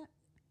Trump do that?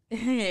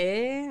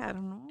 I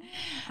don't know.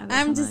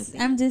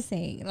 I'm just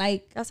saying,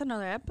 like, That's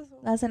another episode.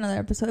 that's another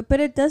episode. But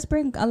it does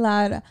bring a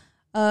lot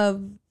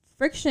of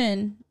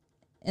friction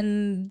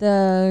in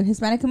the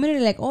Hispanic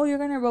community. Like, oh, you're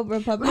gonna vote Aquí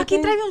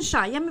Republican. trae un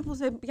shot. Ya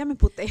me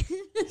pute.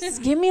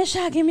 Just give me a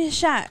shot. Give me a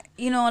shot.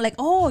 You know, like,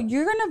 oh,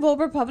 you're gonna vote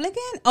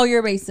Republican. Oh,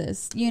 you're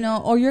racist. You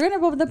know, or you're gonna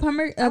vote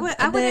the I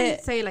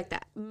wouldn't say it like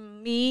that.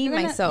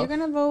 Myself. You're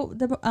gonna vote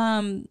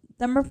the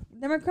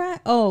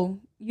Democrat. Oh,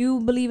 you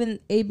believe in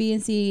A, B,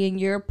 and C, and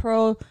you're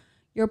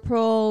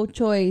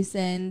pro-choice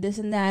and this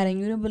and that, and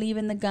you don't believe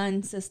in the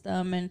gun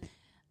system and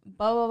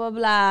blah blah blah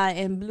blah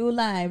and blue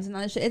lives and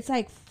all that shit. It's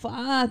like,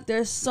 fuck.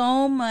 There's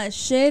so much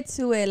shit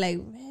to it.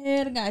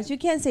 Like, guys, you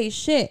can't say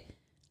shit.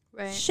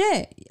 Right.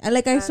 Shit.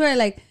 Like, I swear,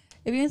 like,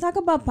 if you talk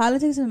about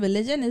politics and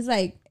religion, it's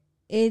like,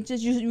 it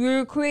just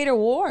you create a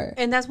war.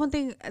 And that's one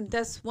thing.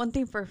 That's one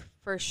thing for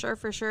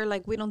sure.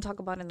 Like, we don't talk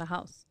about in the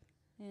house.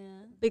 Yeah.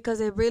 Because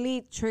it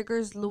really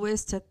triggers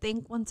Luis to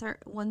think one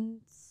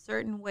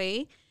certain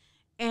way,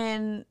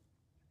 and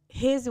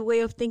his way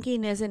of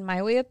thinking isn't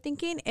my way of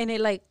thinking, and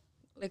it like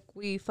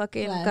we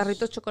fucking Clash.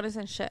 carritos chocones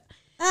and shit.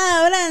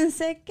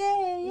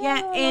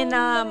 Yeah,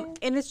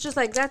 And it's just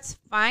like, that's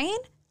fine.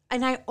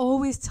 And I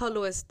always tell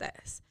Luis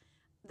this.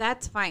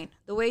 That's fine.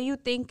 The way you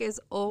think is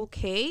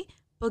okay,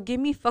 but give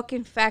me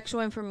fucking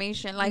factual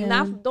information. Like,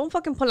 don't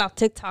fucking pull out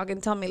TikTok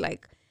and tell me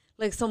like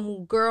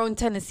some girl in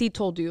Tennessee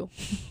told you.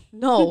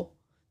 No.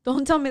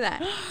 Don't tell me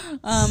that.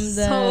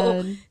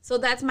 So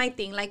that's my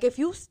thing. Like, if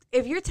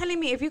you're telling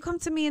me, if you come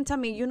to me and tell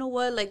me, you know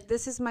what, like,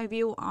 this is my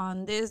view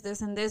on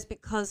this, and this,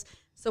 because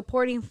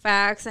supporting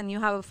facts, and you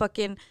have a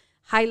fucking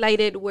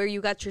highlighted where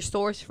you got your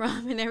source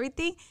from and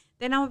everything,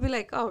 then I would be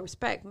like, oh,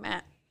 respect,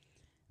 Matt.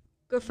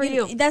 Good for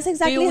you. That's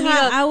exactly Do you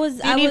how need I was.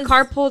 Do you need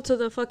carpool to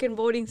the fucking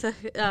voting?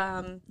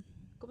 ¿Cómo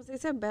se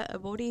dice?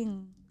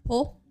 Voting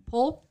poll.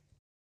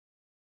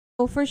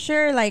 So for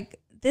sure,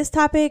 like this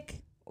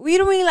topic, we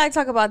don't really like to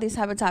talk about these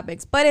type of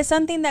topics, but it's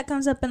something that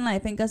comes up in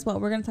life. And guess what?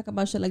 We're gonna talk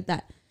about shit like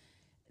that.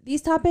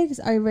 These topics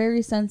are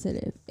very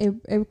sensitive.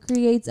 It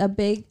creates a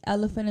big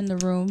elephant in the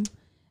room.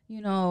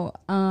 You know,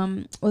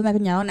 with my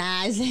cuñado,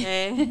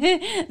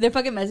 they're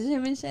fucking messaging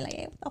him and shit like,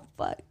 hey, what the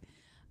fuck?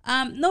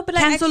 No, but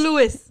like, Cancel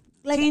Lewis.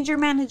 like, Change your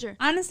manager.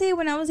 Honestly,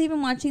 when I was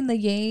even watching the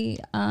Ye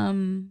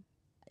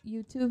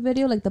YouTube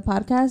video, like the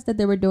podcast that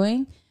they were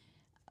doing,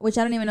 which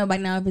I don't even know by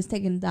now if it's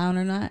taken down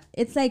or not.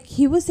 It's like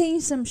he was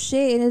saying some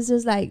shit, and it's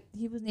just like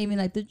he was naming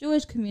like the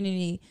Jewish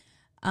community,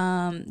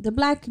 the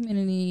black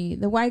community,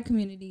 the white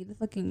community, the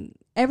fucking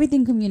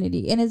everything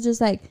community, and it's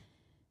just like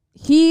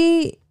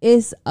he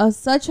is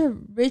such a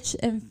rich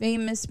and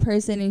famous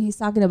person, and he's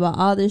talking about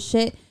all this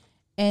shit,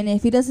 and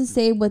if he doesn't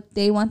say what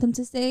they want him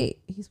to say,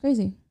 he's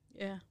crazy.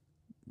 Yeah.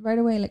 Right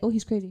away, like, oh,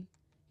 he's crazy.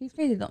 He's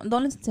crazy.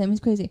 Don't listen to him.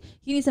 He's crazy.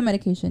 He needs some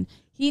medication.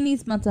 He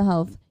needs mental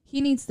health. He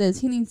needs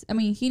this. He needs. I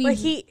mean, he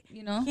needs. But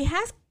you know, he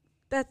has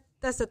that.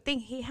 That's the thing.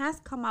 He has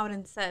come out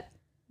and said,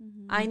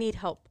 "I need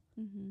help.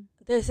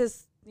 This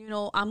is,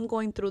 I'm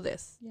going through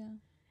this." Yeah.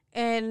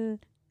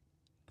 And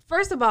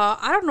first of all,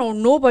 I don't know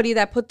nobody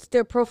that puts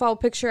their profile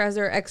picture as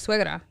their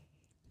ex-suegra.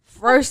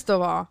 First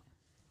of all,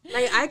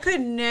 like I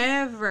would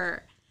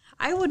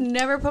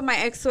never put my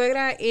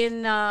ex-suegra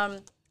in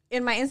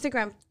my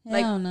Instagram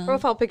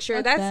profile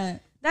picture. Fuck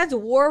That's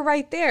war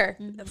right there.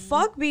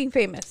 Fuck being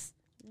famous.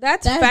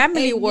 That's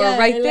family war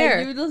right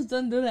there. You just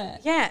don't do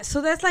that. Yeah,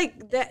 so that's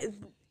like that.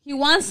 He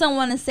wants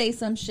someone to say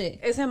some shit.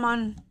 Ese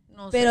man,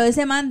 no sé. Pero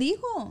ese man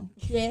dijo,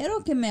 quiero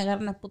que me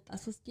agarren a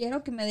putazos,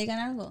 quiero que me digan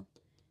algo.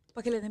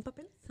 Pa que le den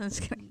papeles. I'm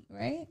just kidding.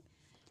 Right?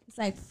 It's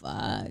like,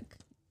 fuck.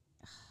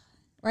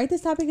 Right?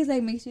 This topic is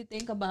like, makes you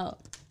think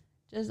about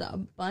just a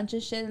bunch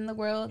of shit in the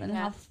world and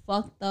how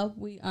fucked up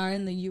we are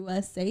in the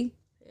USA.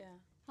 Yeah.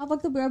 How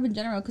fucked up we are in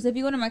general. Because if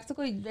you go to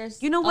Mexico,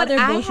 there's what?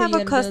 I have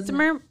a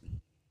customer,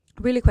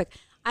 really quick.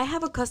 I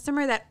have a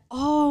customer that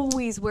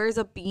always wears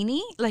a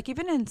beanie. Like,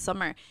 even in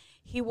summer.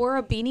 He wore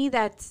a beanie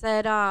that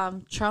said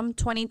Trump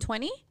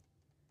 2020.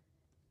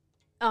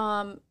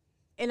 And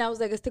I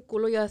was like, este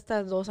culo ya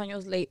está 2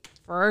 años late,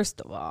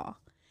 first of all.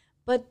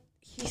 But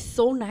he's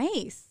so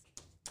nice.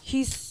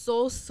 He's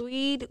so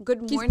sweet.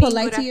 Good morning,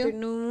 good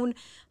afternoon.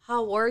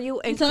 How are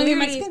you? And clearly,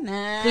 Mexican?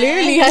 Nah.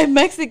 Clearly, I'm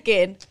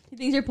Mexican. He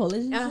thinks you're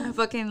Polish?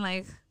 Fucking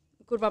like,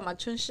 curva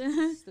macho and shit.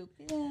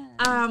 Stupid.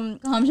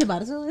 Kocham się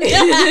bardzo.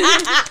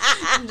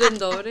 Dzień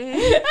dobry.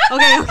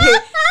 Okay.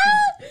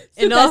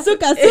 Enough.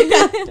 Suka.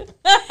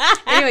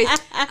 Anyways,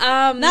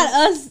 not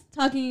us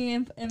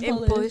talking in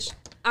Polish.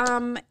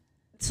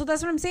 So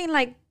that's what I'm saying.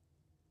 Like,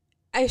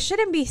 I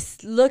shouldn't be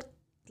looked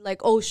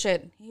like, oh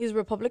shit, he's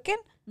Republican.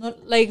 No,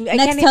 like,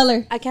 next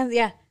teller. I can't.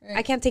 Yeah, right.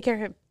 I can't take care of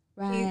him.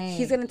 Right.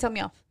 He's gonna tell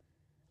me off.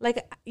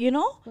 Like,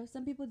 Well,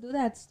 some people do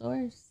that at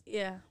stores.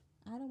 Yeah.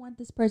 I don't want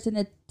this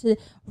person to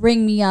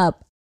ring me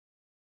up.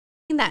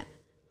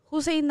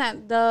 Who's saying that?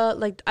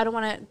 I don't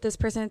want this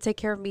person to take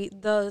care of me.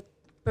 The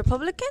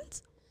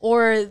Republicans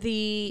or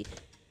the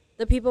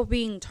people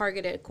being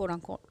targeted, quote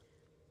unquote.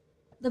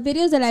 The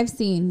videos that I've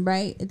seen,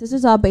 right? This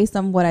is all based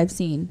on what I've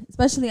seen,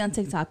 especially on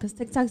TikTok, because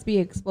TikTok's be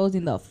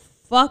exposing the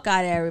fuck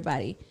out of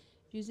everybody.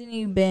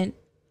 Usually been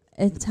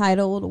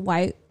entitled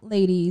white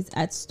ladies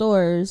at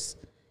stores,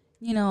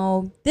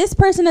 this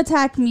person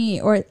attacked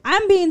me, or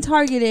I'm being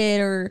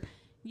targeted, or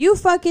you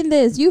fucking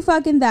this, you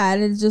fucking that.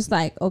 And it's just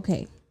like,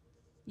 okay,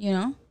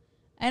 And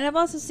I've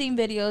also seen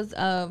videos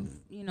of,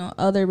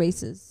 other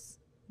races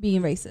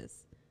being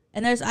racist.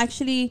 And there's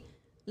actually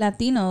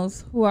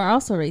Latinos who are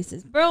also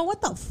racist. Bro,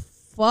 what the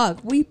fuck?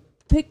 We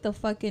picked the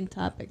fucking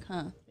topic,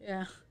 huh?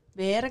 Yeah.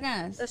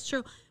 Vergas. That's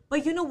true.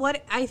 But you know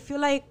what? I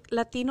feel like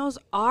Latinos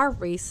are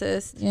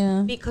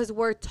racist because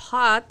we're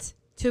taught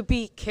to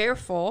be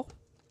careful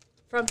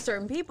from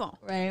certain people.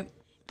 Right.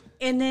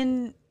 And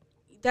then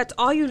that's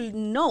all you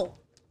know.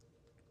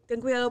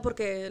 Ten cuidado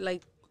porque,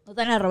 like... No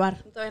te van a robar.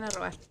 No te van a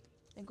robar.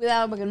 Ten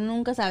cuidado porque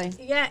nunca saben.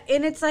 Yeah,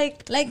 and it's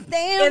like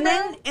damn,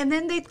 and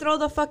then they throw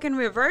the fucking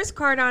reverse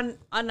card on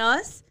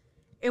us,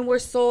 and we're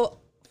so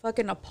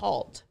fucking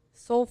appalled.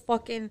 So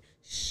fucking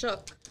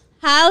shook.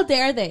 How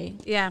dare they?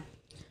 Yeah.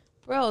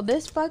 Bro,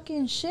 this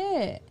fucking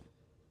shit.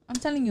 I'm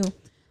telling you.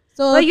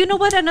 So, but you know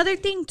what? Another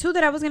thing, too,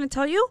 that I was going to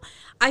tell you.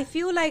 I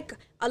feel like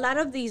a lot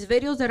of these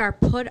videos that are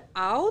put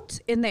out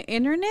in the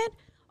internet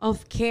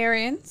of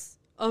Karens,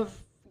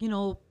 of,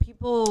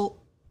 people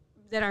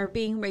that are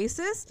being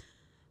racist,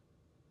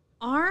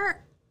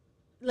 are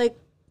like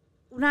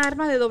una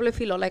arma de doble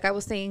filo. Like I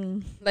was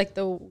saying, like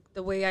the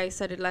way I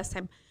said it last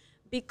time.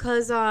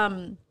 Because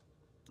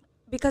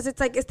it's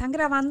like, están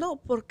grabando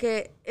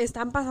porque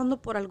están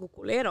pasando por algo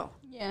culero.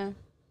 Yeah.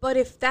 But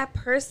if that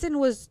person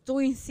was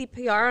doing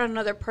CPR on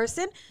another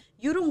person,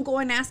 you don't go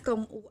and ask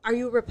them, are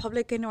you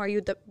Republican or are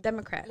you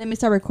Democrat? Let me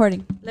start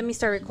recording. Let me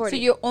start recording.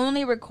 So you're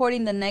only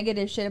recording the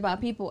negative shit about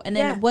people, and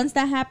then Yeah. once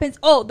that happens,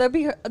 oh, they're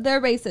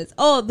racist.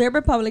 Oh, they're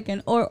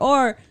Republican,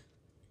 or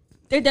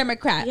they're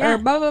Democrat, Yeah. or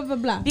blah blah blah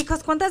blah.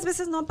 Because cuántas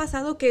veces no ha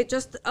pasado que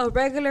just a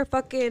regular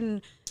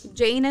fucking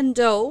Jane and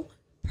Doe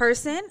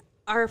person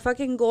are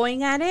fucking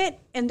going at it,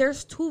 and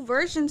there's two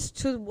versions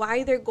to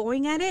why they're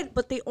going at it,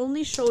 but they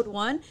only showed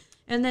one,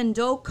 and then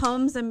Doe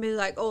comes and be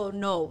like, oh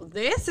no,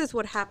 this is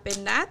what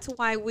happened, that's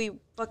why we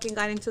fucking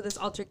got into this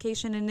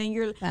altercation, and then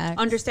you're Facts.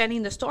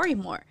 understanding the story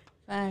more.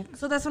 Facts.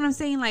 So that's what I'm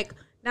saying. Like,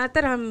 not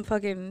that I'm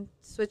fucking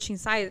switching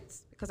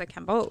sides because I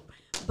can't vote,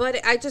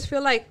 but I just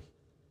feel like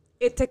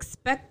it's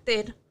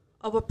expected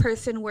of a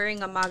person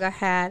wearing a MAGA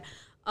hat,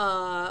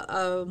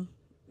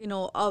 you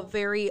know, a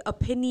very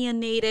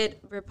opinionated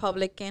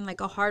Republican,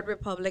 like a hard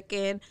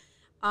Republican,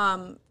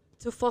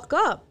 to fuck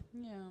up.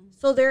 Yeah.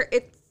 So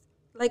it's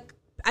like,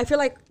 I feel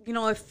like, you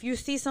know, if you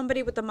see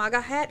somebody with a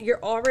MAGA hat,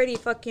 you're already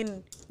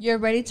fucking, You're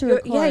ready to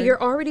record. yeah,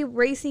 you're already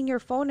raising your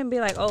phone and be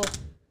like, oh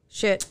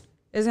shit,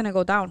 it's gonna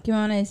go down. ¿Qué me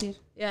van a decir?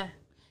 Yeah.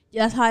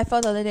 Yeah, that's how I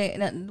felt the other day.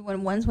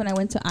 When I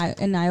went to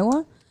in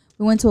Iowa,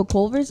 we went to a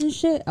Culver's and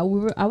shit. I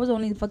was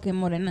only fucking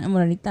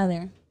morenita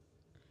there.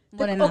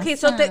 Okay,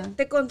 so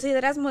te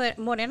consideras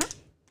morena?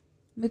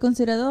 Me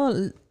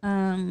considero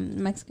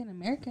Mexican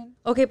American.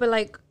 Okay, but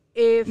like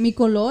if Mi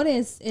color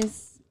es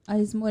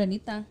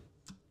morenita.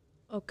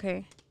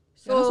 okay,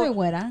 Yo no soy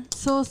güera.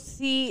 so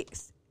see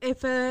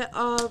if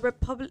a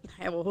Republican,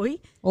 Hoy?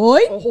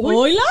 Hola?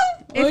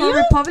 Hola? if a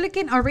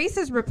Republican, a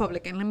racist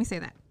Republican, let me say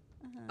that,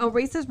 a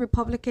racist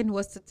Republican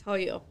was to tell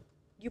you,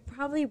 you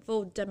probably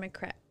vote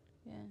Democrat.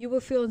 Yeah. You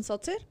would feel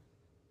insulted.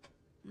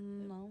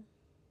 No.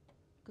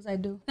 Because I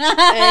do.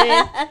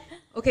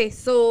 Okay,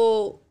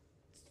 so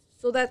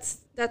that's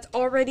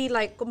already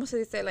like, ¿cómo se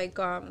dice? Like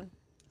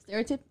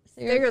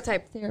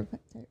stereotype.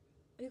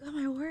 You got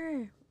my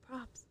word.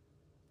 Props.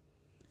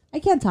 I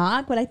can't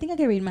talk, but I think I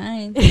can read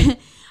mine.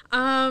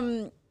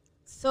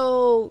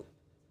 So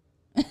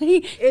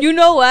You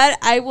know what?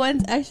 I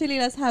once actually,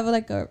 let's have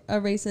like a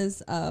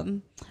racist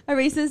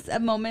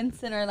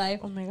moments in our life.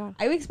 oh my god.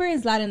 I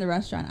experienced that in the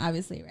restaurant,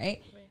 obviously,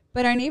 right?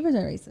 But our neighbors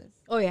are racist.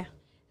 Oh yeah.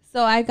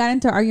 So I got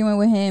into an argument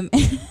with him.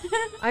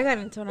 I got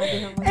into an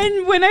argument with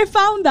And when I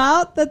found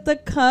out that the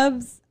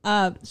Cubs,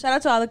 shout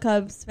out to all the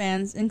Cubs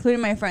fans, including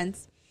my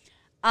friends.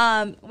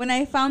 When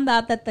I found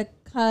out that the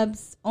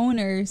Cubs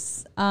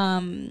owners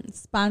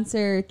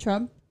sponsor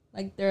Trump,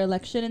 like their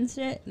election and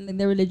shit, and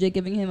they were legit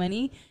giving him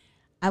money,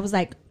 I was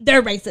like,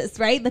 they're racist,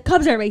 right? The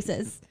Cubs are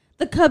racist.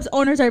 The Cubs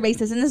owners are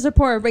racist, and they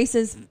support a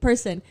racist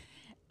person.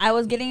 I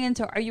was getting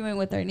into an argument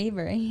with our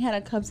neighbor, and he had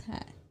a Cubs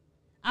hat.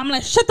 I'm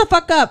like, shut the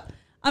fuck up.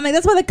 I'm like,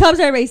 that's why the Cubs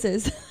are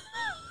racist.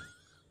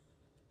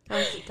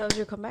 that was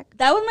your comeback?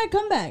 That was my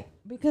comeback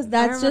because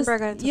that's just, I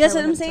got into you know fight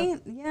what I'm with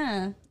saying?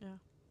 Yeah.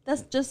 Yeah.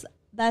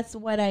 That's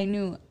what I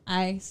knew.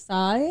 I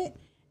saw it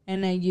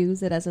and I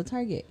used it as a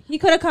target. He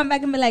could have come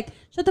back and been like,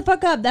 shut the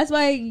fuck up. That's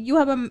why you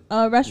have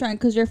a restaurant,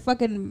 because you're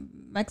fucking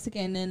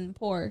Mexican and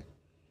poor.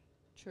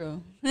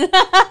 True.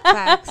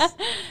 Facts.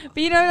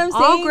 But you know what I'm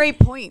saying? All great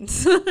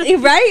points.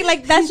 Right?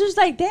 Like, that's just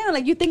like, damn.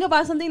 Like, you think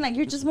about something, like,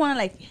 you just want to,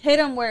 like, hit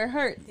them where it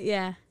hurts.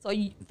 Yeah. So,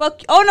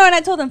 fuck. Oh, no. And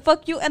I told them,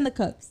 fuck you and the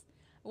Cubs.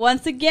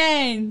 Once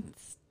again,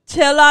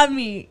 chill on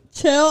me.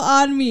 Chill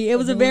on me. It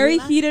was a very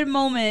heated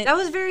moment. That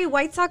was very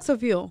White Sox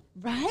of you.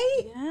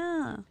 Right?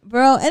 Yeah.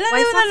 Bro. And then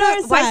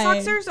White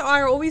Soxers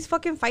are always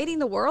fucking fighting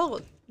the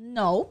world.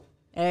 No.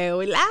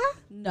 Hola.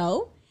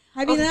 No.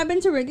 Have you not been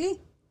to Wrigley?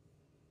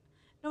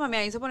 No, mami,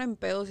 ahí se ponen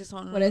pedos y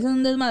son... Por eso es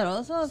un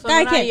desmadroso. Son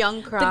una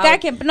young crowd.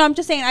 No, I'm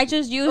just saying, I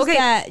just used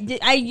that.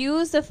 I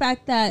used the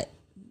fact that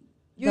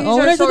You the use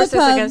your owners of the sources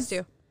Cubs against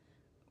you.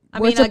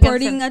 were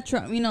supporting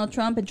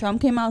Trump, and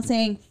Trump came out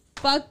saying,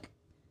 fuck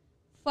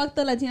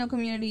the Latino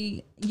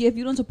community. If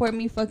you don't support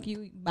me, fuck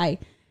you, bye.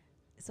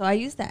 So I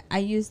used that.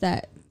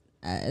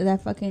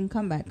 That fucking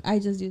comeback. I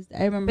just used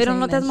that. I remember Pero saying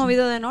no te has that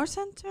movido de North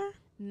Center?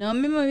 No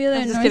me he movido de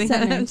I'm just North kidding.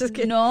 Center. I'm just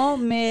kidding. No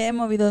me he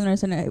movido de North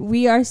Center.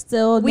 We are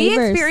still We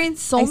neighbors.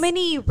 experienced so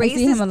many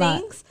see him a racist lot.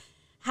 things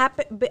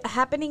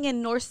happening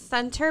in North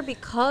Center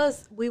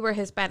because we were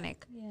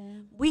Hispanic. Yeah.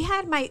 We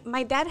had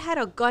my dad had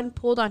a gun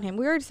pulled on him.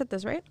 We already said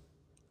this, right?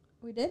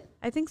 We did?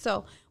 I think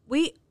so.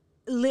 When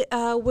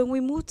we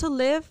moved to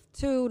live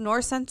to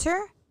North Center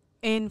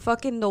in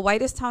fucking the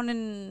whitest town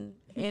in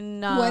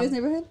Whitest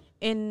neighborhood?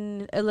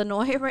 in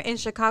Illinois, right, in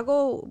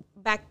Chicago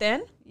back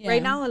then. Yeah.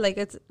 Right now, like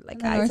it's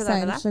like On the north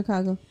side of that.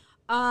 Chicago.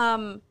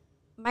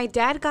 My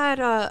dad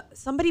got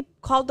somebody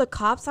called the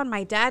cops on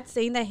my dad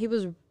saying that he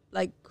was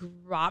like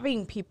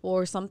robbing people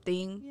or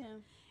something. Yeah.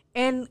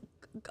 And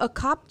a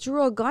cop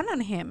drew a gun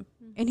on him.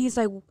 And he's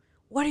like,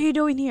 what are you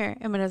doing here?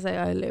 And my dad's like,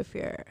 I live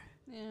here.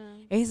 Yeah.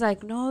 And he's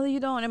like, no, you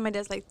don't. And my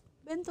dad's like,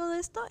 ven todo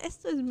esto es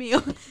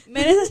mío.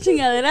 Man, esa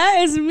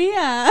chingadera es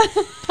mía.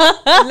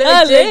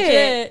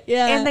 Legit.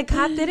 Yeah. And the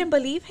cop didn't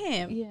believe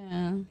him.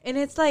 Yeah. And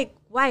it's like,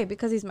 why?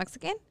 Because he's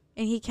Mexican?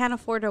 and he can't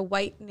afford a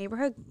white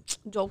neighborhood,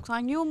 joke's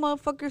on you,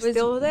 motherfucker,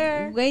 still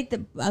there. Wait,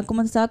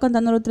 como te estaba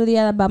contando el otro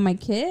día about my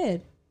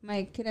kid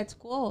at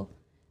school,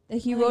 that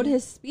he wrote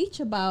his speech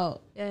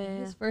about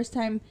his first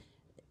time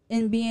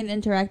in being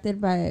interacted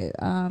by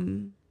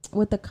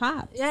with the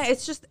cops. Yeah,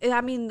 it's just,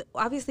 I mean,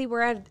 obviously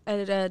we're at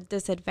a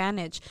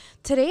disadvantage.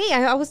 Today,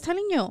 I was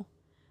telling you,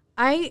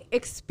 I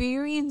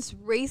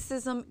experienced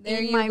racism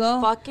in my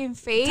fucking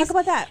face. Talk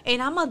about that.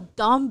 And I'm a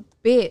dumb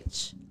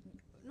bitch.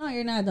 No,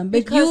 you're not dumb.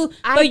 But you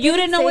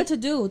didn't know what to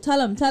do. Tell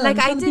them. Like,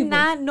 I did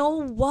not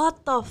know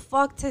what the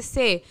fuck to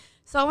say.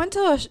 So I went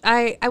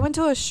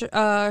to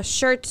a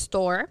shirt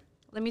store.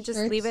 Let me just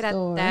leave it at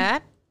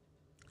that.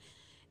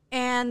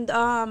 And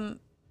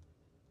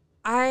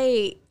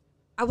I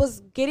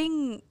was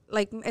getting,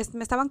 like, me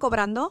estaban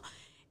cobrando.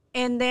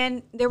 And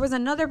then there was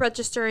another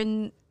register,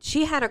 and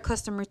she had a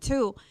customer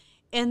too.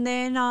 And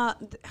then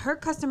her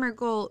customer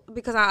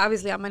because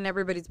obviously I'm in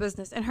everybody's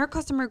business. And her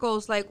customer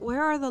goes, like,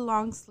 where are the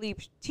long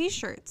sleeve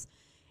T-shirts?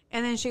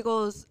 And then she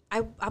goes,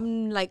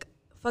 I'm like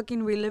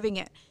fucking reliving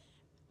it.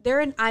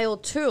 They're in aisle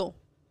 2.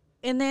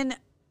 And then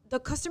the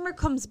customer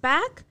comes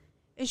back,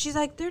 and she's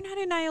like, they're not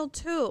in aisle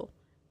 2.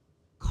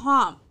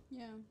 Calm.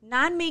 Yeah.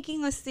 Not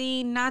making a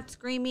scene, not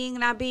screaming,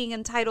 not being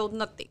entitled,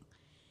 nothing.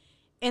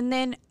 And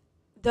then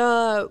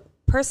the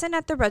person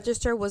at the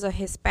register was a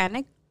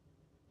Hispanic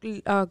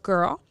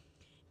girl.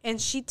 And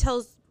she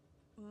tells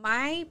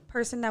my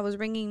person that was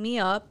ringing me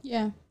up.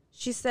 Yeah.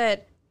 She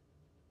said,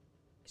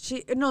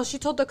 she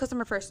told the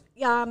customer first.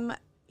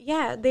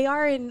 Yeah, they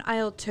are in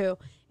aisle 2.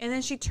 And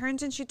then she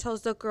turns and she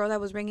tells the girl that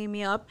was ringing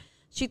me up.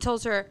 She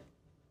tells her,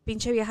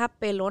 pinche vieja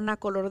pelona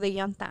color de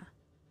llanta.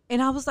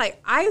 And I was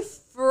like, I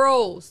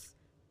froze.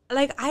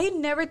 Like, I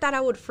never thought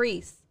I would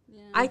freeze.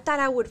 Yeah. I thought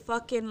I would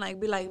fucking, like,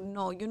 be like,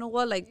 no, you know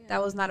what? Like,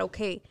 that was not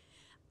okay.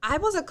 I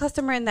was a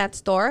customer in that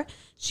store.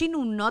 She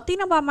knew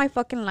nothing about my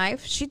fucking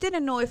life. She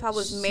didn't know if I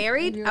was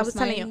married. I was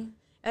telling you.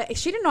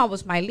 She didn't know I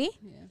was Miley.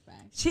 Yeah,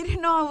 she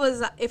didn't know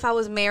if I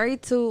was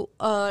married to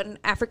an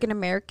African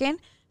American.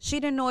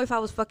 She didn't know if I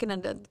was fucking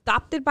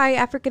adopted by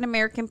African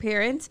American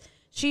parents.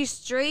 She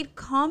straight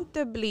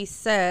comfortably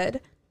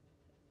said,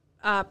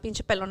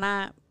 pinche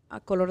pelona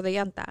color de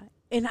llanta.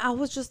 And I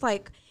was just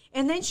like,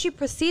 and then she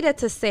proceeded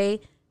to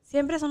say,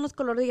 siempre son los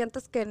color de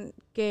llantas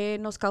que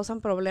nos causan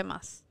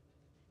problemas.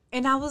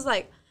 And I was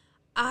like,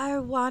 I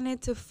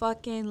wanted to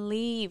fucking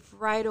leave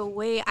right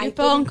away. I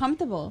felt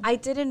uncomfortable. I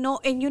didn't know.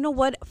 And you know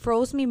what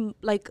froze me,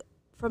 like,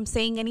 from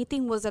saying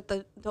anything was that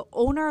the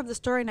owner of the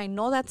store, and I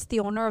know that's the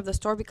owner of the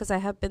store because I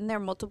have been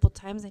there multiple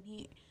times, and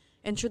he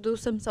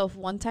introduced himself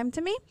one time to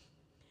me,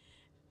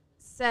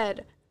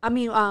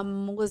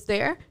 was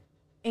there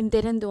and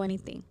didn't do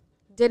anything.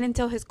 Didn't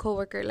tell his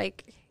coworker,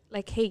 like,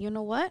 hey, you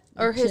know what?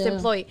 Or his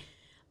employee,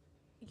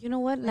 you know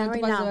what? Not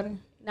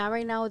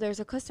right now. There's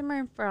a customer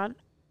in front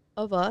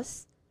of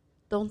us.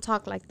 Don't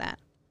talk like that.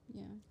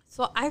 Yeah.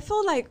 So I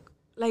feel like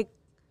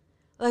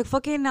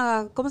fucking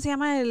 ¿cómo se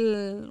llama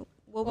el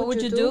what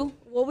would you do?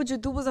 What would you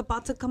do was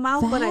about to come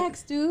out.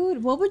 Facts,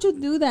 dude. What would you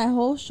do that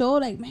whole show?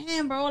 Like,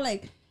 man, bro,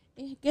 like,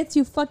 it gets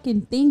you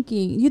fucking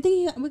thinking. You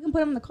think we can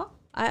put him in the call?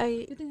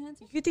 You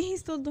think he's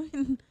still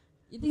doing?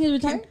 You think he's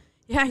retired?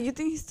 Yeah, you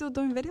think he's still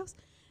doing videos?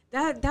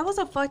 That was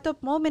a fucked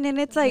up moment, and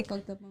it's like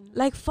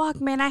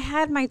fuck, man. I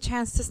had my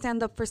chance to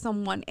stand up for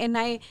someone, and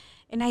I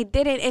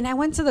did it, and I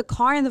went to the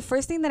car, and the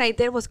first thing that I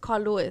did was call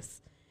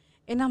Louis,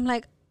 and I'm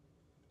like,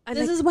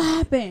 this is what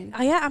happened.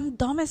 Yeah, I'm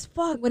dumb as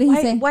fuck. What did he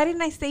say? Why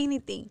didn't I say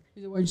anything?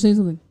 He's like, why'd you say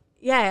something?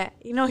 Yeah,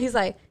 he's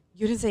like,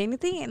 you didn't say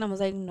anything, and I was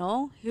like,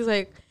 no. He's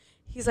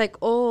like,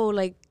 oh,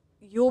 like,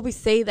 you always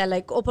say that,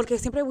 like, oh, porque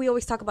siempre we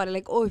always talk about it,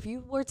 like, oh, if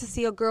you were to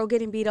see a girl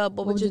getting beat up,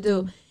 what would you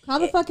do? Call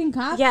the fucking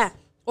cops. Yeah.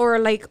 Or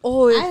like,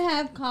 oh, I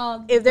have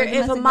called.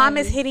 If a mom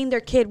is hitting their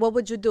kid, what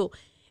would you do?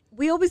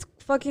 We always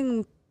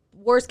fucking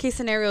worst case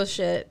scenario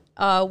shit.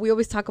 We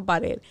always talk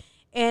about it,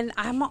 and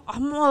I'm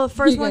the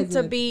first one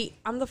to be.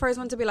 I'm the first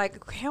one to be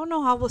like, I don't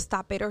know how we'll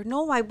stop it, or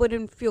no, I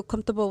wouldn't feel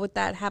comfortable with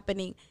that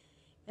happening.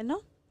 And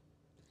no,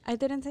 I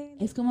didn't say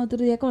anything. Es como otro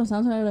día cuando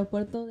estábamos en el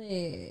aeropuerto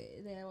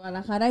de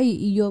Guadalajara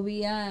y yo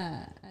vi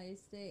a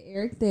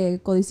Eric de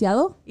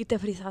Codiciado. Y te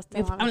frizaste.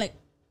 I'm like.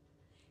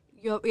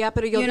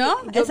 Pero yo, you know,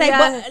 it's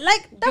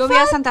yo vi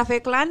a Santa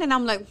Fe Clan, and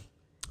I'm like,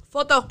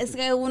 foto. Es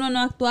que uno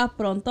no actúa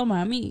pronto,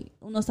 mami.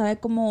 Uno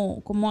sabe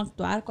cómo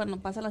actuar cuando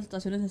pasan las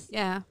situaciones así.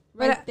 Yeah.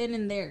 Right then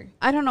and there.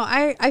 I don't know.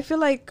 I feel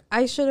like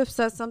I should have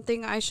said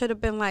something. I should have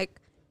been like,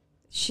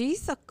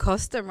 she's a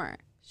customer.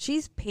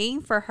 She's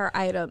paying for her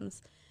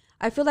items.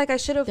 I feel like I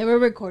should have. They were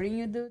recording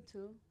you, dude,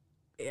 too.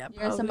 Yeah,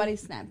 probably. You're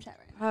somebody's Snapchat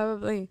right now.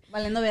 Probably.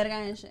 Valiendo verga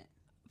and shit.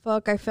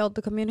 Fuck, I failed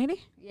the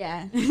community.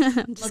 Yeah.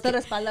 No te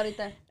respalda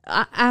ahorita.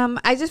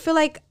 I just feel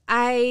like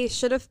I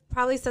should have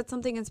probably said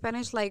something in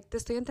Spanish, like, te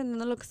estoy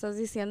entendiendo lo que estás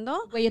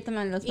diciendo. Güey, yo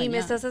también lo español. Y me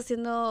estás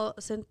haciendo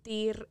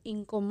sentir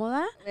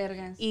incómoda.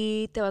 Vergas.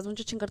 Y te vas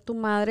mucho a chingar tu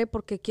madre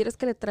porque quieres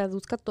que le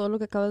traduzca todo lo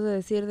que acabas de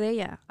decir de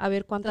ella. A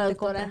ver cuánto te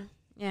cobra.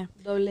 Yeah.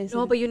 Doble.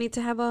 No, but you need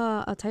to have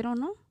a title,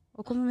 ¿no?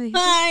 ¿O cómo me dijiste?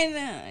 I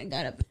know, I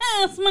gotta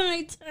pass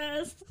my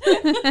test.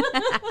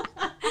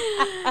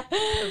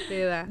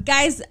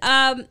 Guys,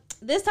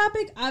 this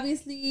topic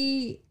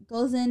obviously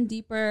goes in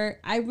deeper.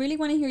 I really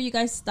want to hear you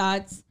guys'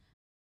 thoughts.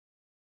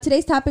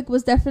 Today's topic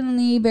was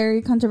definitely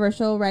very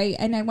controversial, right?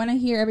 And I want to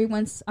hear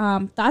everyone's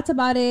thoughts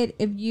about it.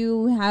 If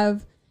you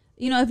have,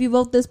 if you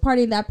vote this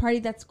party, that party,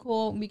 that's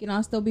cool. We can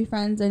all still be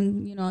friends,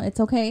 and it's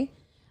okay.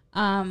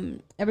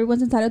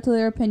 Everyone's entitled to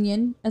their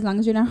opinion. As long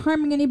as you're not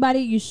harming anybody,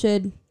 you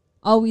should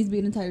always be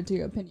entitled to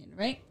your opinion,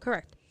 right?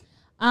 Correct.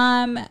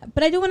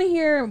 But I do want to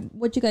hear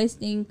what you guys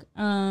think,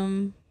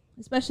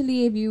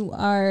 especially if you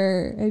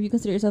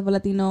consider yourself a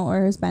Latino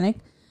or Hispanic.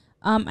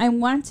 I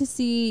want to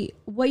see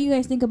what you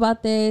guys think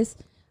about this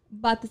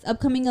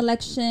upcoming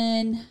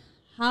election.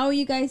 How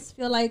you guys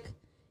feel like,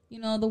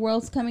 the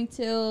world's coming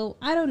to.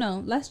 I don't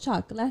know. Let's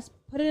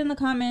put it in the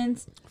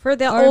comments. For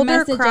the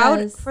older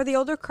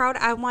crowd,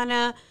 I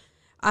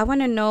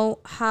wanna know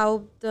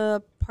how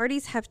the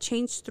parties have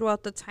changed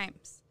throughout the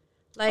times.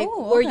 Like,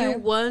 were you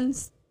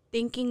once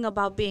thinking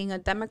about being a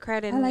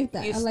Democrat and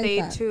you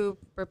stayed to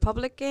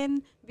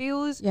Republican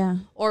views? Yeah.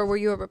 Or were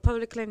you a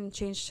Republican and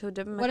changed to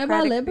Democratic What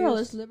about liberal?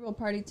 views? It's liberal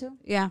party too.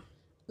 Yeah.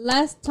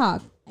 Let's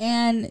talk.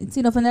 And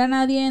sin ofender a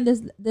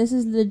nadie, this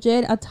is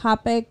legit a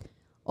topic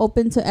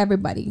open to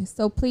everybody.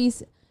 So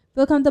please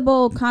feel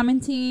comfortable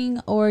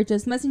commenting or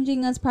just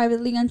messaging us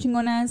privately on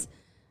Chingonas.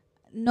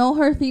 No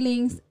hurt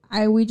feelings.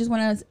 We just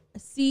want to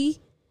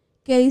see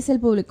qué dice el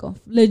público.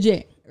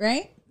 Legit,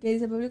 right? ¿Qué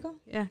dice el público?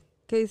 Yeah.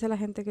 ¿Qué dice la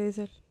gente? ¿Qué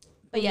dice el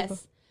But público?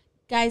 yes,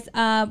 guys,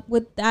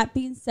 with that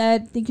being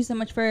said, thank you so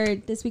much for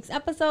this week's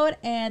episode,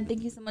 and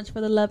thank you so much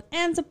for the love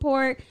and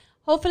support.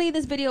 Hopefully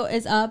this video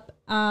is up,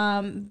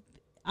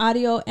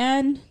 audio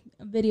and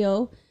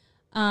video.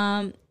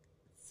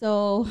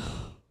 So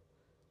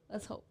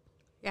let's hope.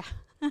 Yeah.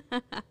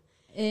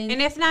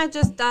 And if not,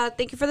 just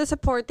thank you for the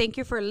support. Thank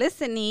you for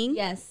listening.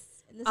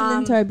 yes,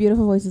 listen to our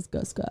beautiful voices,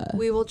 Guska.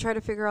 We will try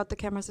to figure out the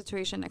camera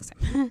situation next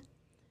time.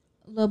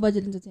 Low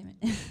budget entertainment.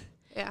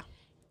 Yeah.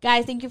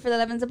 Guys, thank you for the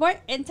love and support.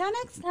 Until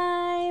next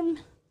time.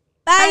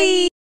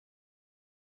 Bye.